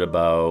a little bit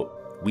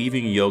about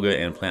weaving yoga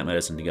and plant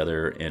medicine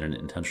together in an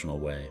intentional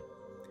way.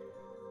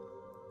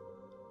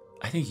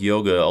 I think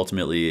yoga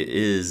ultimately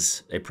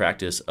is a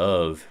practice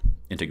of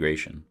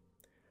integration.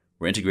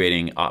 We're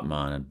integrating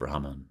Atman and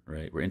Brahman,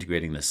 right? We're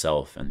integrating the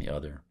self and the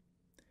other.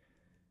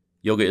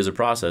 Yoga is a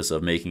process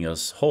of making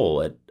us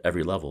whole at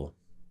every level.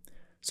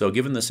 So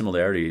given the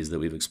similarities that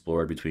we've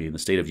explored between the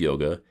state of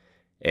yoga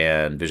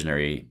and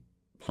visionary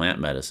plant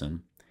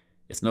medicine,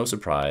 it's no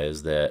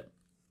surprise that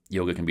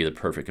yoga can be the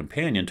perfect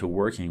companion to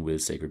working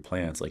with sacred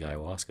plants like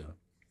ayahuasca.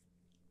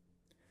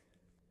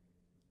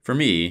 For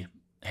me,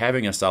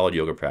 having a solid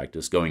yoga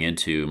practice going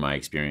into my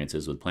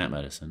experiences with plant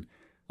medicine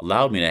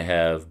allowed me to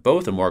have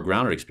both a more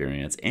grounded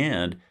experience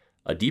and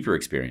a deeper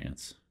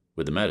experience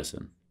with the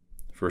medicine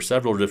for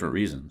several different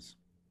reasons.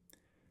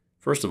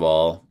 First of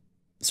all,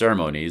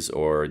 ceremonies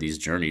or these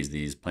journeys,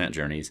 these plant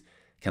journeys,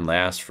 can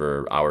last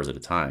for hours at a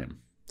time.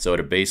 So at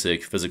a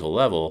basic physical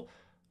level,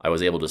 I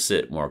was able to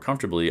sit more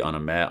comfortably on a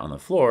mat on the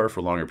floor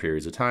for longer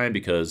periods of time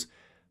because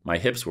my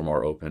hips were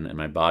more open and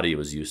my body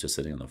was used to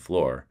sitting on the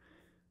floor.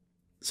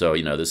 So,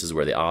 this is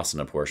where the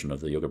asana portion of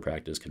the yoga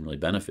practice can really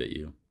benefit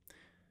you.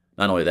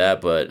 Not only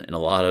that, but in a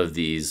lot of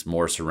these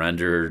more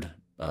surrendered,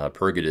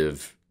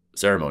 purgative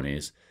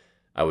ceremonies,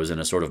 I was in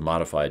a sort of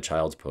modified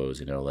child's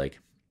pose, like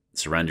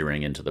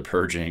surrendering into the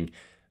purging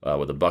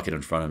with a bucket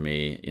in front of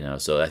me,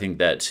 So I think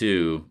that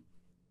too,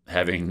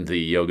 having the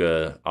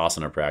yoga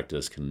asana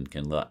practice can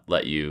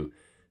let you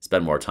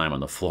spend more time on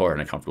the floor in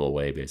a comfortable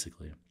way,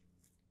 basically.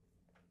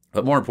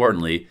 But more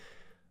importantly,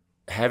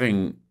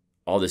 having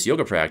all this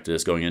yoga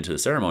practice going into the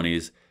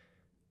ceremonies,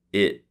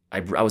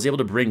 I was able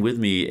to bring with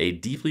me a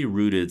deeply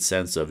rooted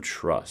sense of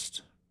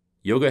trust.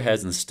 Yoga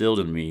has instilled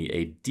in me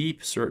a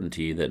deep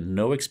certainty that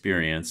no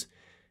experience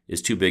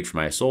is too big for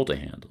my soul to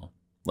handle,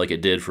 like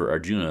it did for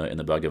Arjuna in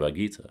the Bhagavad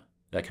Gita,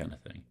 that kind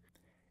of thing.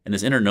 And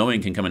this inner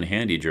knowing can come in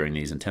handy during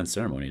these intense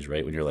ceremonies,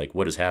 right? When you're like,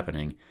 what is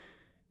happening?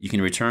 You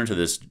can return to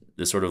this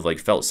sort of like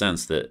felt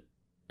sense that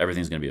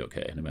everything's going to be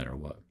okay no matter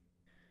what.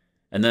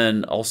 And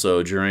then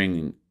also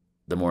during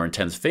the more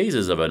intense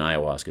phases of an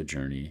ayahuasca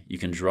journey, you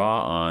can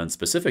draw on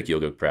specific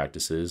yoga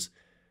practices,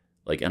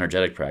 like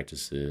energetic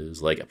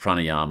practices, like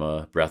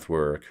pranayama, breath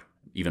work,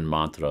 even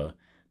mantra,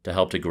 to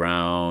help to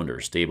ground or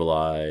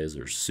stabilize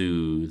or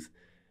soothe.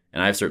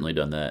 And I've certainly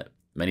done that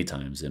many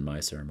times in my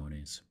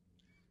ceremonies.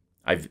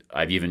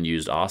 I've even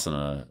used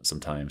asana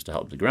sometimes to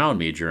help to ground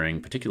me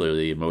during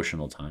particularly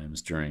emotional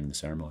times during the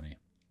ceremony.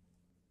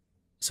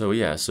 So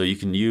you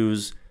can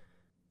use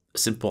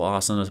simple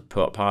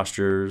asana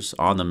postures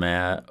on the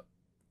mat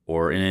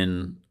or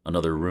in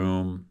another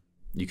room.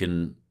 You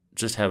can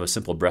just have a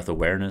simple breath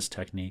awareness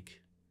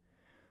technique.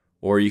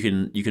 Or you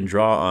can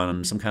draw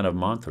on some kind of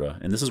mantra.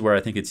 And this is where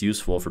I think it's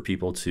useful for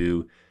people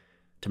to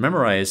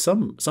memorize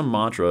some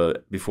mantra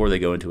before they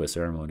go into a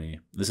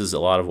ceremony. This is a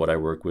lot of what I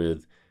work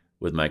with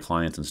my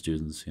clients and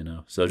students,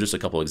 So just a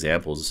couple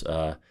examples.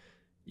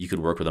 You could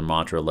work with a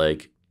mantra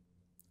like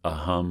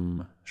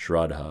Aham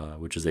Shraddha,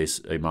 which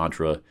is a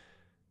mantra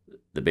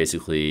that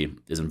basically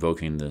is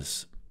invoking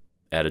this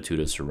attitude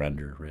of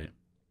surrender, right?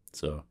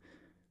 So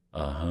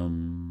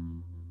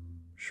Aham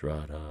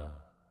Shraddha,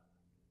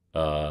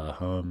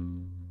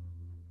 Aham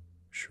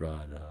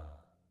Shraddha.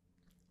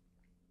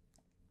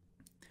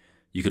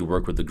 You could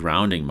work with the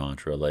grounding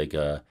mantra like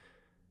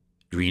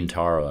Green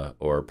Tara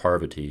or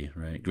Parvati,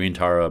 right? Green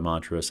Tara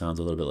mantra sounds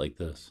a little bit like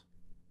this.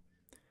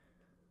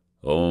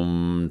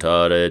 Om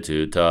Tare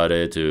Tu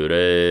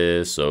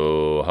Re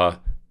Soha.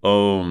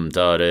 Om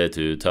Tare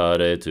Tu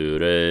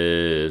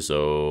Re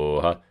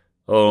Soha.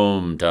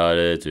 Om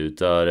Tare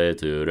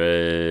Tu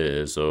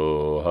Re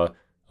Soha.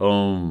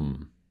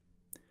 Om.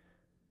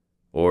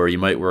 Or you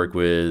might work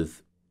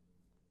with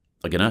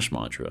a Ganesh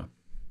mantra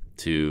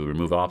to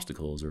remove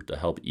obstacles or to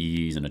help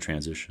ease in a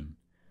transition.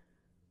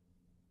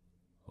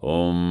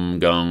 Om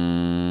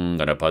Gang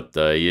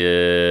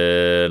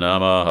Ganapataye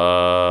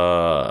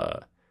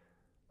Namaha.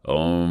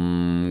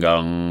 Om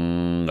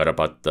Gang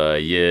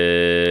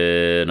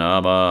Ganapataye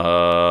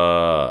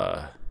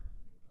Namaha.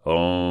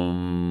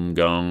 Om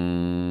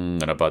Gang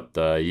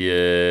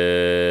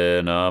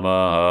Ganapataye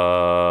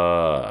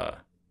Namaha.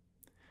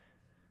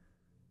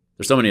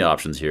 There's so many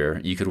options here.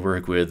 You could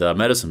work with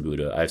Medicine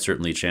Buddha. I've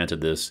certainly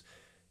chanted this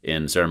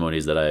in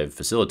ceremonies that I've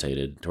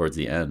facilitated towards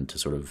the end to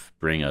sort of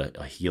bring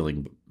a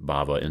healing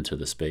bhava into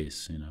the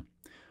space,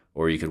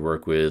 Or you could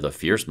work with a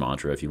fierce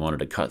mantra if you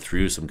wanted to cut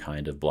through some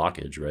kind of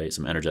blockage, right?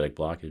 Some energetic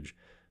blockage,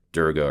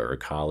 Durga or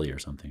Kali or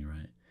something,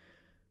 right?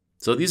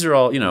 So these are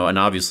all, and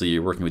obviously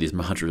you're working with these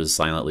mantras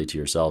silently to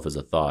yourself as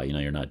a thought,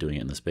 you're not doing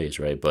it in the space,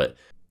 right? But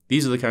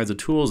these are the kinds of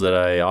tools that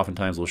I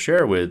oftentimes will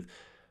share with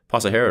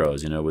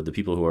pasajeros, with the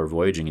people who are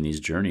voyaging in these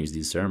journeys,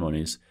 these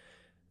ceremonies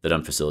that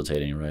I'm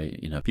facilitating, right?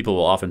 People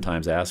will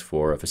oftentimes ask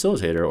for a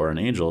facilitator or an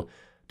angel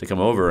to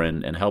come over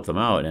and help them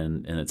out,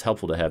 and it's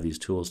helpful to have these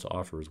tools to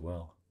offer as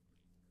well.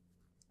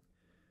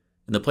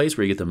 And the place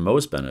where you get the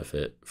most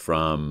benefit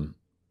from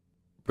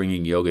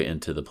bringing yoga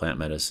into the plant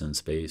medicine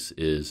space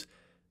is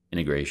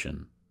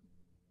integration.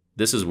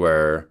 This is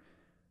where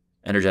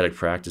energetic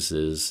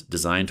practices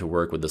designed to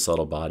work with the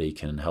subtle body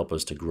can help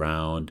us to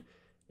ground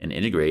and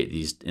integrate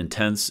these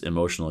intense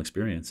emotional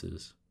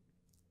experiences.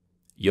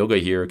 Yoga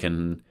here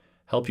can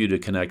help you to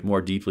connect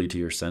more deeply to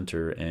your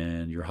center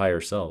and your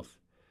higher self.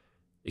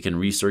 It can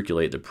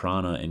recirculate the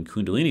prana and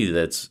kundalini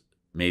that's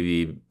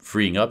maybe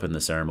freeing up in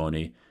the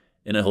ceremony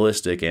in a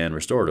holistic and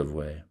restorative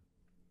way.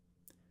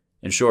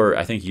 In short,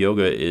 I think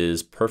yoga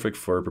is perfect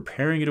for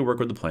preparing you to work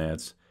with the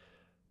plants,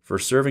 for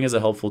serving as a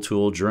helpful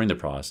tool during the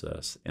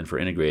process, and for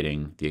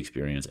integrating the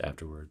experience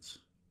afterwards.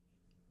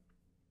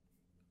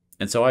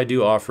 And so I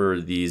do offer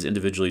these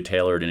individually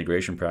tailored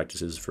integration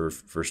practices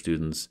for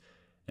students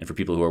and for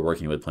people who are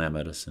working with plant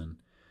medicine.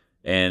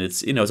 And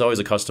it's always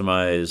a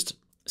customized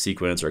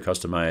sequence or a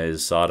customized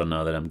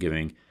sadhana that I'm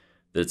giving,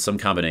 that's some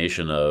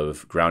combination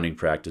of grounding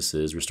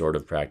practices,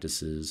 restorative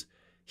practices,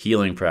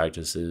 healing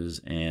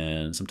practices,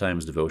 and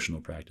sometimes devotional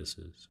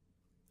practices.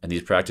 And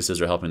these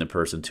practices are helping the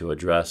person to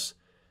address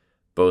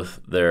both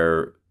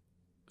their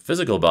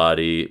physical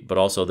body, but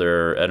also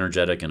their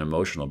energetic and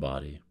emotional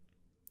body.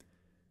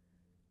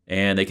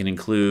 And they can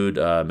include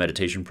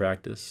meditation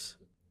practice.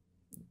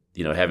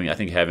 I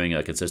think having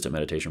a consistent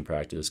meditation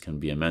practice can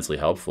be immensely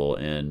helpful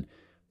in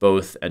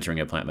both entering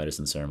a plant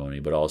medicine ceremony,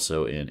 but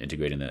also in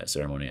integrating that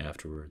ceremony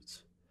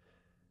afterwards.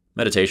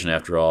 Meditation,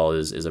 after all,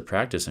 is a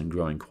practice in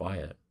growing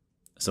quiet.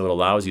 So it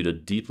allows you to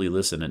deeply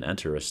listen and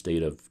enter a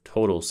state of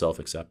total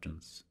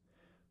self-acceptance,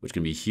 which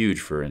can be huge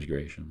for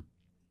integration.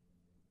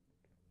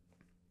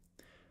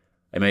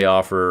 I may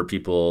offer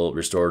people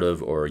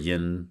restorative or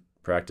yin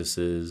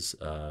practices,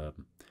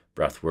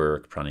 breath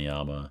work,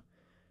 pranayama,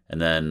 and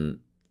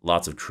then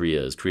lots of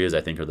kriyas. Kriyas,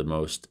 I think, are the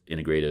most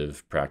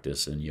integrative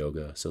practice in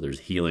yoga. So there's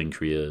healing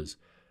kriyas,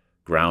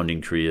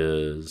 grounding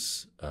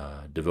kriyas,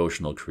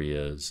 devotional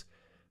kriyas,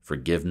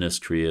 forgiveness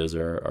kriyas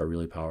are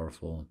really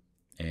powerful,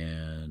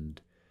 and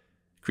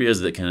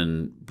kriyas that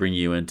can bring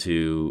you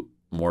into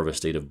more of a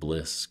state of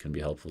bliss can be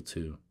helpful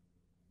too.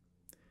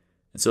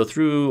 And so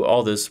through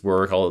all this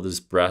work, all of this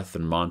breath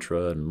and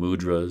mantra and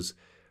mudras,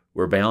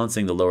 we're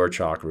balancing the lower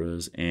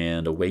chakras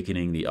and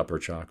awakening the upper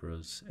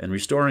chakras and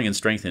restoring and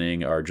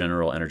strengthening our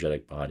general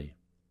energetic body.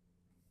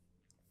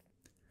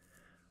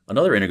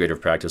 Another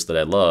integrative practice that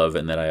I love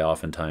and that I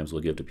oftentimes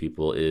will give to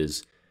people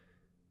is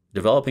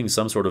developing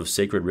some sort of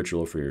sacred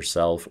ritual for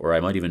yourself, or I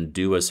might even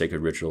do a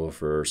sacred ritual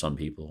for some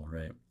people,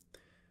 right?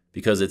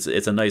 Because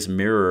it's a nice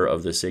mirror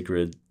of the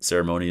sacred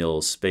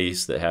ceremonial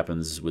space that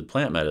happens with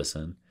plant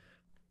medicine.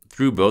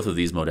 Through both of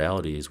these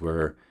modalities,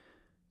 we're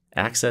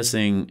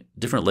accessing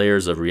different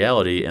layers of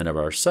reality and of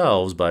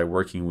ourselves by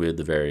working with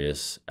the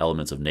various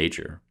elements of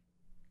nature.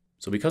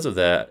 So because of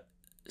that,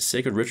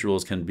 sacred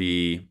rituals can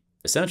be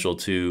essential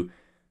to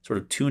sort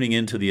of tuning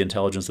into the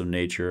intelligence of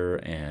nature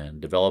and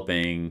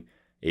developing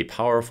a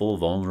powerful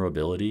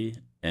vulnerability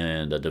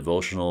and a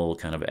devotional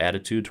kind of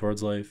attitude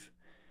towards life.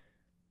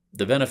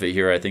 The benefit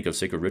here, I think, of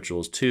sacred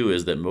rituals too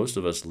is that most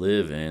of us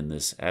live in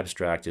this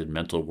abstracted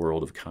mental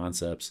world of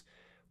concepts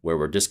where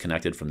we're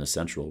disconnected from the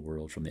central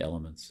world, from the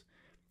elements.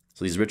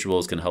 So these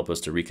rituals can help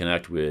us to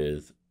reconnect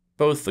with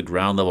both the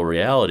ground level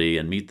reality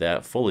and meet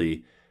that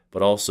fully,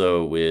 but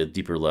also with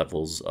deeper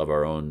levels of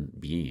our own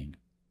being.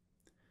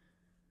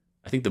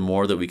 I think the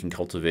more that we can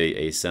cultivate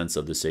a sense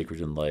of the sacred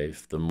in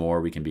life, the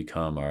more we can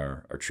become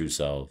our true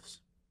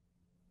selves.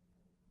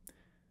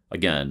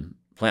 Again,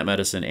 plant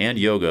medicine and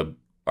yoga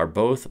are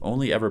both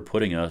only ever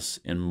putting us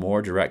in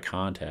more direct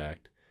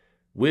contact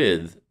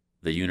with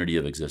the unity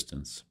of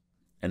existence.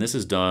 And this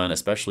is done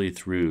especially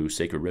through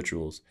sacred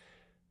rituals,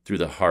 through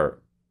the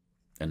heart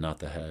and not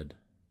the head,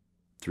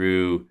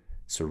 through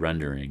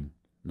surrendering,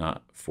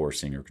 not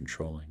forcing or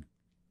controlling.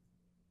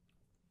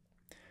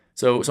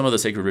 So some of the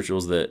sacred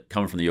rituals that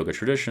come from the yoga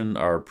tradition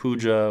are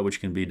puja, which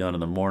can be done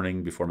in the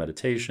morning before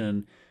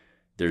meditation.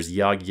 There's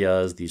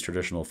yagyas, these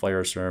traditional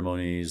fire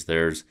ceremonies.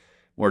 There's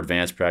more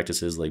advanced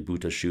practices like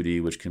bhuta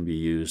shuddhi, which can be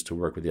used to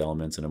work with the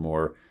elements in a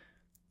more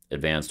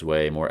advanced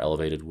way, more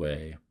elevated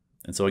way.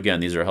 And so again,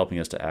 these are helping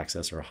us to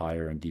access our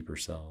higher and deeper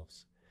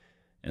selves.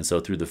 And so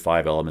through the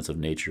 5 elements of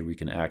nature, we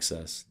can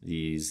access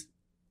these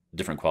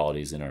different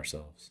qualities in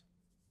ourselves.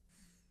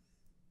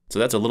 So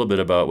that's a little bit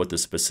about what the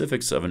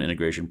specifics of an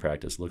integration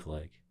practice look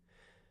like.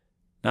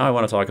 Now I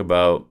want to talk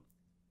about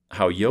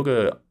how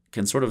yoga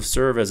can sort of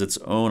serve as its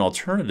own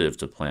alternative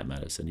to plant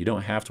medicine. You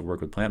don't have to work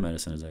with plant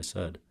medicine, as I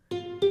said.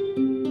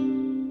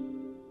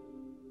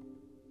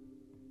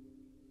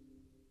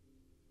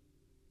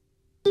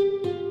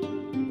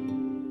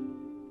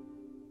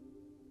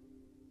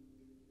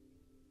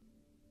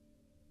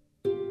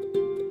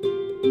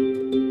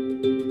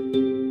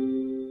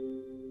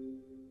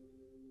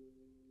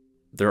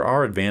 There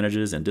are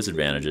advantages and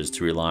disadvantages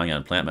to relying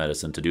on plant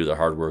medicine to do the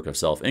hard work of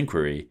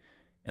self-inquiry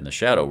and the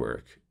shadow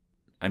work.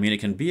 I mean, it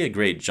can be a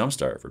great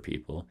jumpstart for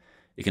people.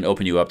 It can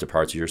open you up to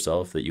parts of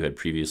yourself that you had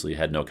previously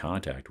had no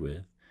contact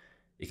with.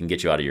 It can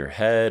get you out of your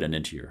head and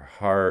into your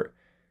heart,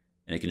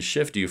 and it can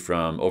shift you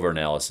from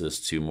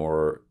overanalysis to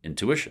more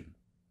intuition,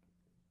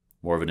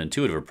 more of an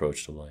intuitive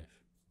approach to life.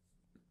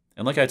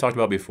 And like I talked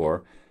about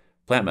before,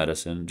 plant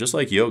medicine, just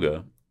like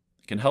yoga,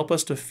 can help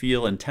us to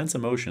feel intense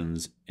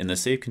emotions in the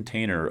safe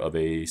container of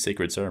a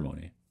sacred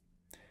ceremony.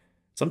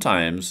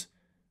 Sometimes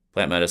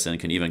plant medicine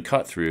can even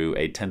cut through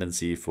a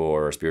tendency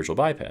for spiritual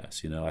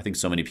bypass. I think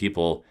so many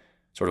people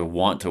sort of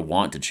want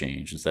to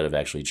change instead of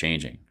actually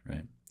changing,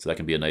 right? So that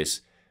can be a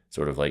nice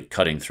sort of like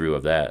cutting through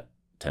of that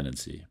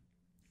tendency.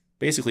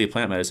 Basically,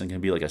 plant medicine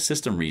can be like a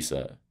system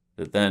reset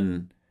that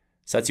then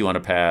sets you on a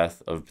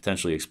path of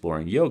potentially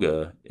exploring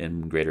yoga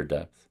in greater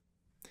depth.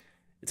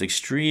 It's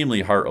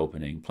extremely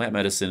heart-opening. Plant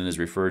medicine is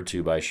referred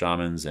to by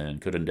shamans and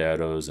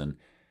curanderos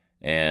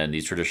and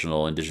these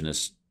traditional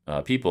indigenous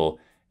people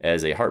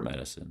as a heart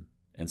medicine.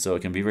 And so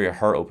it can be very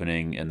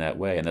heart-opening in that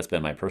way, and that's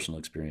been my personal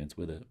experience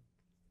with it.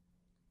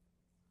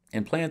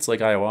 And plants like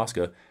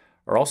ayahuasca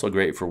are also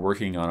great for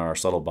working on our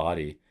subtle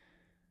body,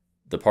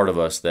 the part of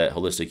us that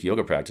holistic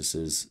yoga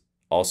practices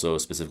also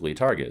specifically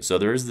target. So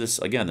there is this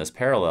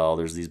parallel,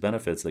 there's these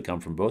benefits that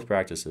come from both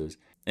practices,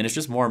 and it's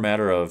just more a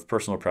matter of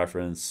personal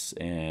preference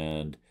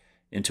and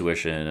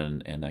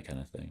intuition and that kind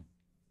of thing.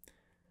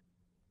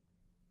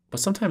 But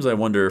sometimes I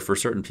wonder for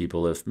certain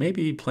people if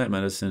maybe plant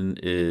medicine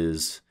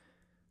is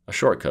a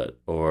shortcut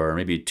or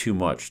maybe too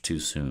much too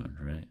soon,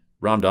 right?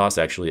 Ram Dass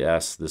actually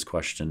asks this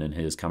question in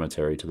his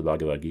commentary to the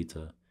Bhagavad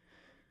Gita.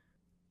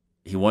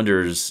 He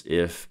wonders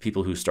if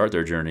people who start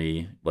their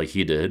journey like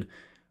he did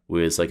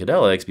with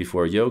psychedelics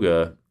before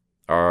yoga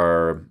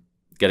are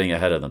getting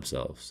ahead of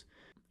themselves.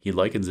 He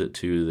likens it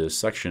to this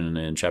section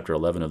in chapter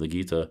 11 of the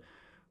Gita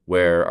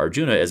where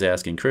Arjuna is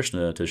asking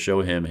Krishna to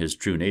show him his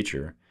true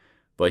nature.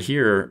 But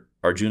here,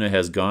 Arjuna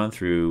has gone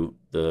through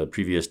the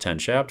previous 10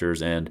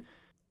 chapters and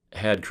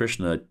had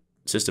Krishna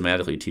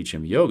systematically teach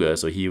him yoga,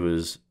 so he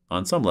was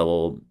on some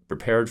level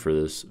prepared for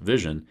this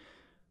vision,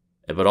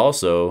 but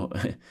also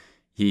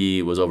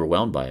he was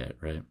overwhelmed by it,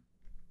 right?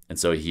 And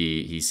so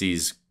he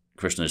sees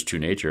Krishna's true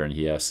nature and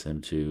he asks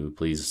him to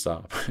please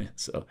stop.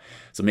 So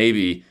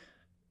maybe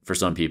for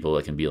some people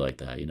it can be like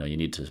that. You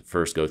need to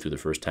first go through the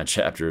first 10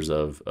 chapters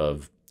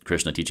of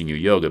Krishna teaching you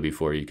yoga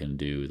before you can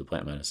do the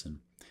plant medicine.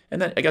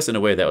 And that, I guess in a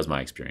way that was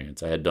my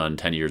experience. I had done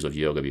 10 years of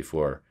yoga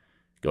before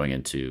going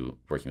into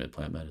working with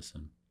plant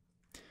medicine.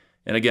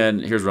 And again,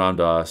 here's Ram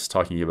Dass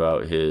talking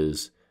about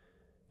his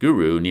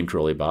guru, Neem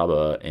Karoli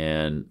Baba,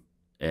 and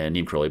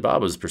Neem Karoli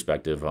Baba's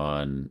perspective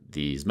on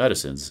these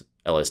medicines,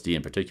 LSD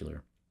in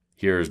particular.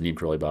 Here's Neem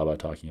Karoli Baba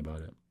talking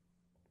about it.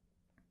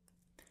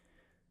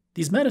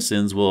 These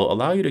medicines will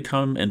allow you to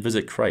come and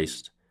visit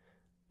Christ,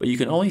 but you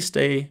can only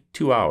stay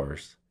 2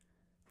 hours.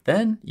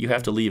 Then you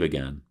have to leave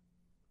again.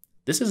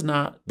 This is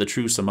not the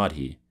true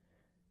samadhi.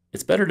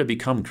 It's better to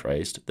become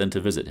Christ than to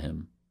visit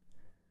him.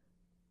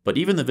 But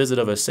even the visit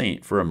of a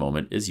saint for a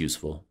moment is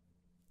useful.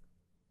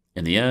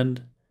 In the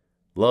end,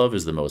 love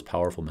is the most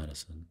powerful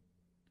medicine.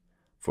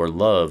 For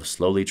love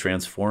slowly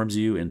transforms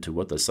you into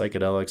what the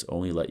psychedelics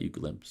only let you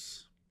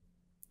glimpse.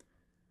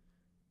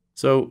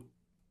 So,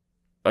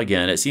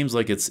 again, it seems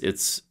like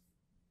it's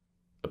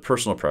a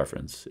personal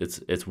preference.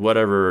 It's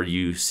whatever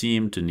you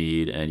seem to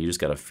need, and you just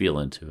got to feel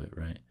into it,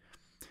 right?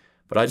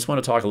 But I just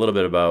want to talk a little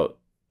bit about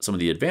some of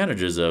the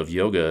advantages of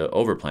yoga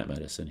over plant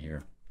medicine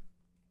here.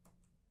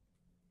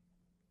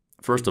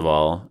 First of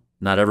all,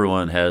 not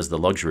everyone has the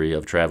luxury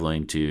of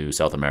traveling to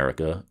South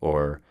America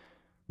or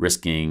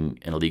risking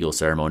an illegal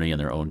ceremony in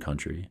their own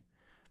country.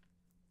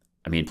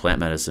 I mean, plant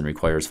medicine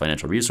requires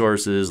financial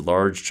resources,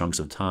 large chunks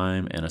of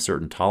time, and a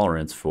certain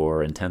tolerance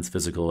for intense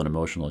physical and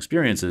emotional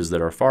experiences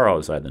that are far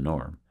outside the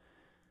norm.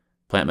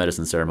 Plant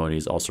medicine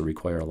ceremonies also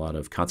require a lot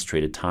of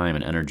concentrated time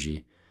and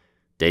energy,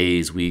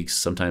 days, weeks,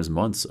 sometimes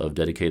months of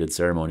dedicated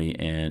ceremony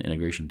and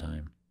integration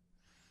time.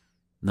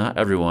 Not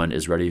everyone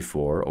is ready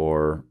for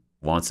or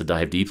wants to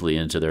dive deeply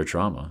into their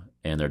trauma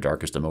and their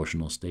darkest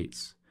emotional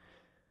states.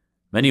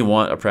 Many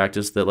want a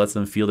practice that lets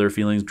them feel their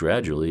feelings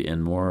gradually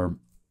in more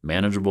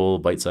manageable,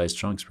 bite-sized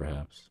chunks,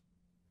 perhaps.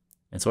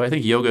 And so I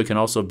think yoga can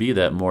also be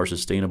that more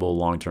sustainable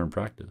long-term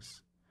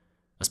practice,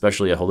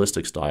 especially a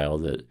holistic style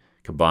that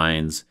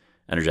combines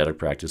energetic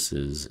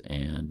practices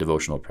and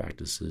devotional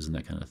practices and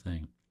that kind of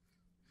thing.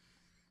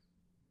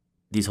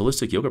 These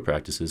holistic yoga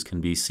practices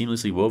can be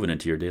seamlessly woven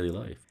into your daily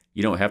life.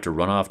 You don't have to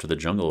run off to the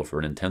jungle for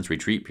an intense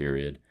retreat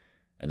period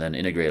and then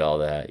integrate all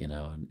that,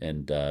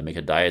 and make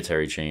a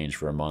dietary change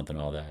for a month and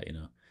all that,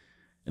 And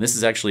this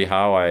is actually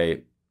how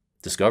I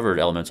discovered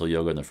elemental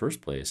yoga in the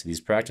first place.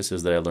 These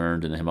practices that I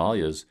learned in the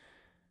Himalayas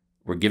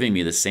were giving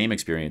me the same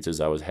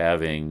experiences I was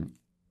having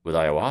with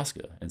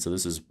ayahuasca. And so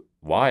this is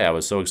why I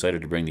was so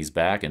excited to bring these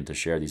back and to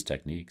share these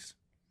techniques.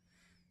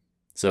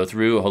 So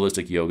through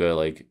holistic yoga,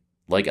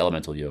 like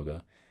elemental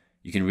yoga,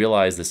 you can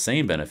realize the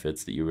same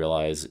benefits that you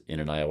realize in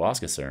an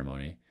ayahuasca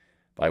ceremony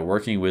by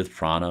working with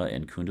prana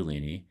and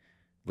kundalini,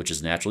 which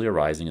is naturally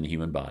arising in the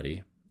human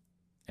body,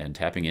 and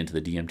tapping into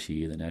the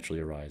DMT that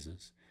naturally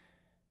arises.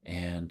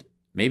 And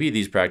maybe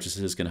these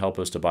practices can help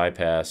us to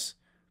bypass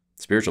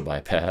spiritual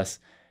bypass,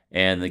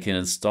 and they can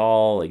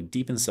install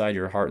deep inside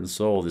your heart and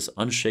soul this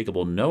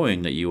unshakable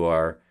knowing that you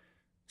are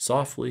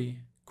softly,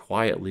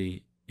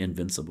 quietly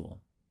invincible.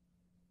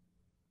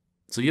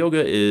 So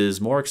yoga is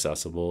more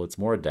accessible, it's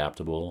more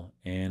adaptable,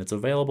 and it's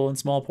available in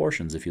small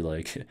portions if you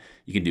like.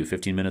 You can do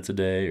 15 minutes a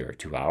day or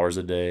 2 hours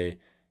a day.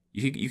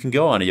 You can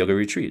go on a yoga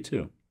retreat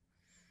too.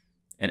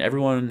 And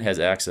everyone has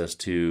access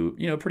to,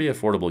 pretty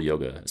affordable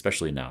yoga,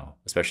 especially now,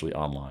 especially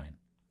online.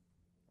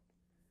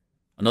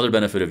 Another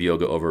benefit of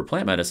yoga over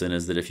plant medicine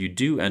is that if you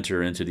do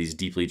enter into these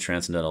deeply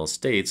transcendental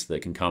states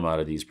that can come out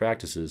of these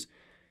practices,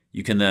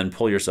 you can then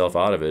pull yourself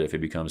out of it if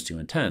it becomes too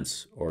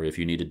intense or if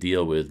you need to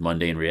deal with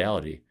mundane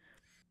reality.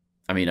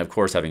 I mean, of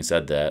course, having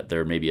said that,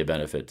 there may be a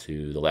benefit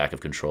to the lack of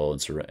control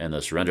and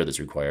the surrender that's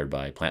required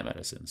by plant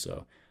medicine.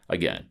 So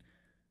again,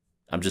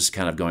 I'm just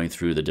kind of going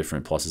through the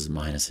different pluses and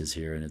minuses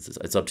here, and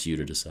it's up to you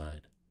to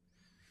decide.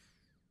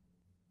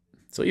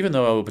 So even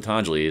though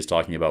Patanjali is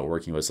talking about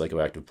working with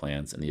psychoactive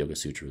plants in the Yoga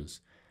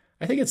Sutras,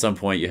 I think at some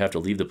point you have to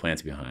leave the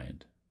plants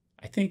behind.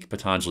 I think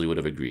Patanjali would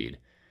have agreed,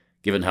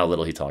 given how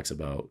little he talks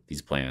about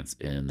these plants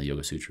in the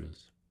Yoga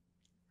Sutras.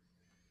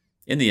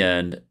 In the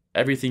end,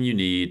 everything you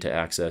need to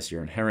access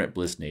your inherent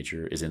bliss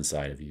nature is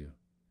inside of you.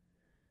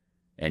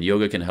 And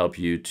yoga can help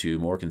you to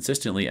more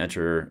consistently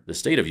enter the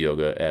state of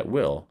yoga at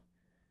will.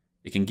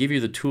 It can give you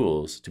the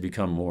tools to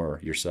become more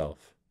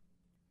yourself.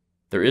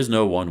 There is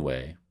no one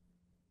way.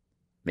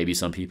 Maybe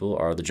some people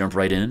are the jump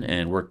right in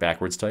and work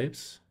backwards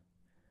types,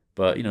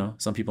 but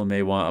some people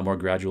may want a more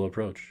gradual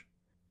approach.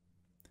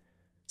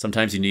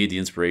 Sometimes you need the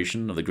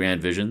inspiration of the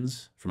grand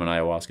visions from an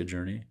ayahuasca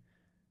journey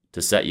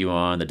to set you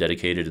on the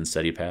dedicated and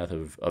steady path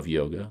of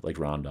yoga, like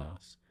Ram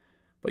Dass.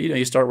 But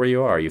you start where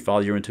you are, you follow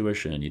your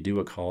intuition, you do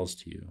what calls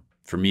to you.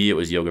 For me, it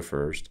was yoga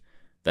first,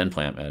 then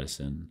plant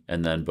medicine,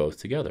 and then both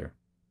together.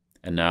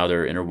 And now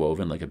they're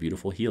interwoven like a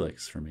beautiful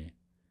helix for me.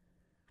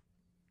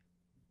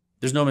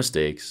 There's no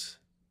mistakes.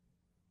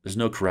 There's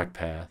no correct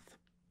path.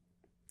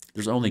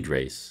 There's only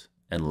grace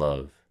and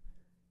love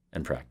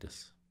and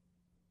practice.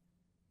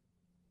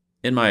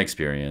 In my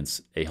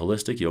experience, a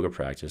holistic yoga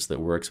practice that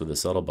works with the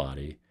subtle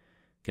body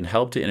can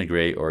help to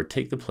integrate or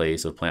take the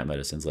place of plant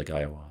medicines like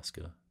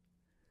ayahuasca.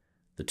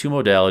 The two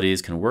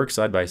modalities can work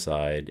side by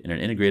side in an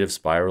integrative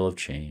spiral of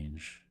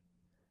change,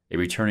 a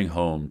returning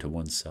home to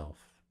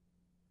oneself.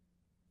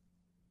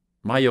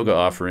 My yoga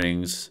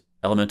offerings,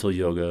 elemental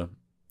yoga,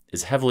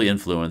 is heavily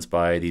influenced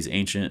by these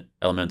ancient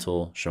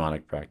elemental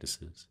shamanic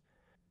practices.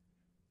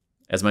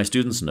 As my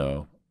students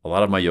know, a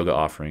lot of my yoga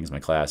offerings, my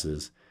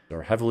classes,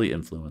 are heavily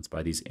influenced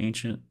by these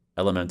ancient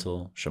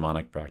elemental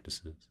shamanic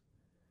practices.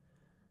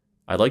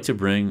 I'd like to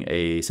bring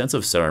a sense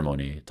of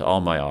ceremony to all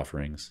my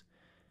offerings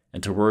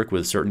and to work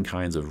with certain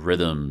kinds of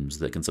rhythms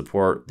that can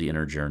support the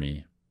inner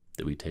journey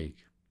that we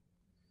take.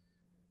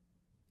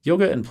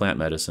 Yoga and plant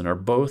medicine are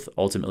both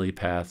ultimately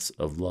paths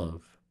of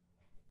love.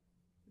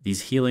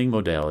 These healing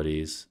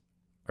modalities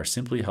are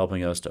simply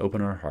helping us to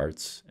open our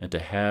hearts and to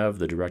have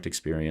the direct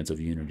experience of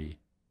unity,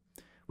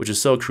 which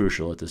is so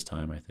crucial at this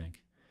time, I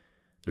think.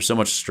 There's so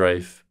much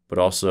strife, but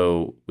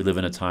also we live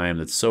in a time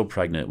that's so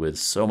pregnant with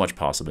so much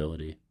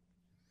possibility.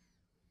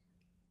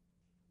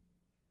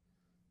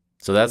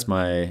 So that's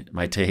my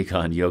take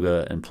on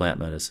yoga and plant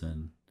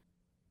medicine,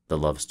 the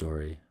love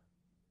story.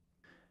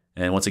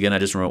 And once again, I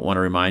just want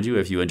to remind you,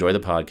 if you enjoy the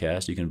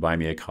podcast, you can buy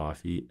me a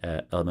coffee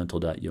at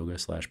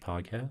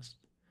elemental.yoga/podcast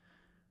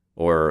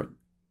or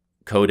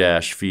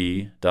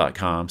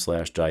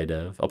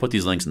ko-fi.com/jaidev. I'll put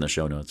these links in the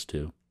show notes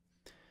too.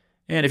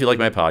 And if you like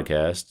my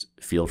podcast,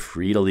 feel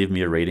free to leave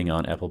me a rating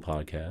on Apple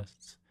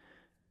Podcasts.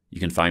 You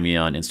can find me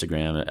on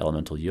Instagram at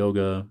Elemental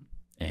Yoga.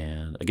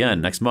 And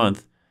again, next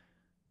month,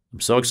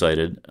 I'm so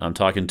excited. I'm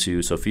talking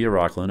to Sophia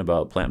Rockland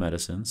about plant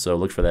medicine, so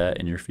look for that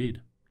in your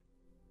feed.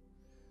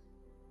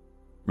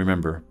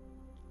 Remember,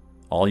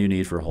 all you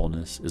need for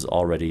wholeness is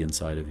already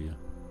inside of you.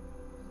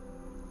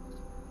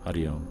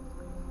 Hariom.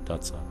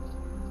 Tat Sat.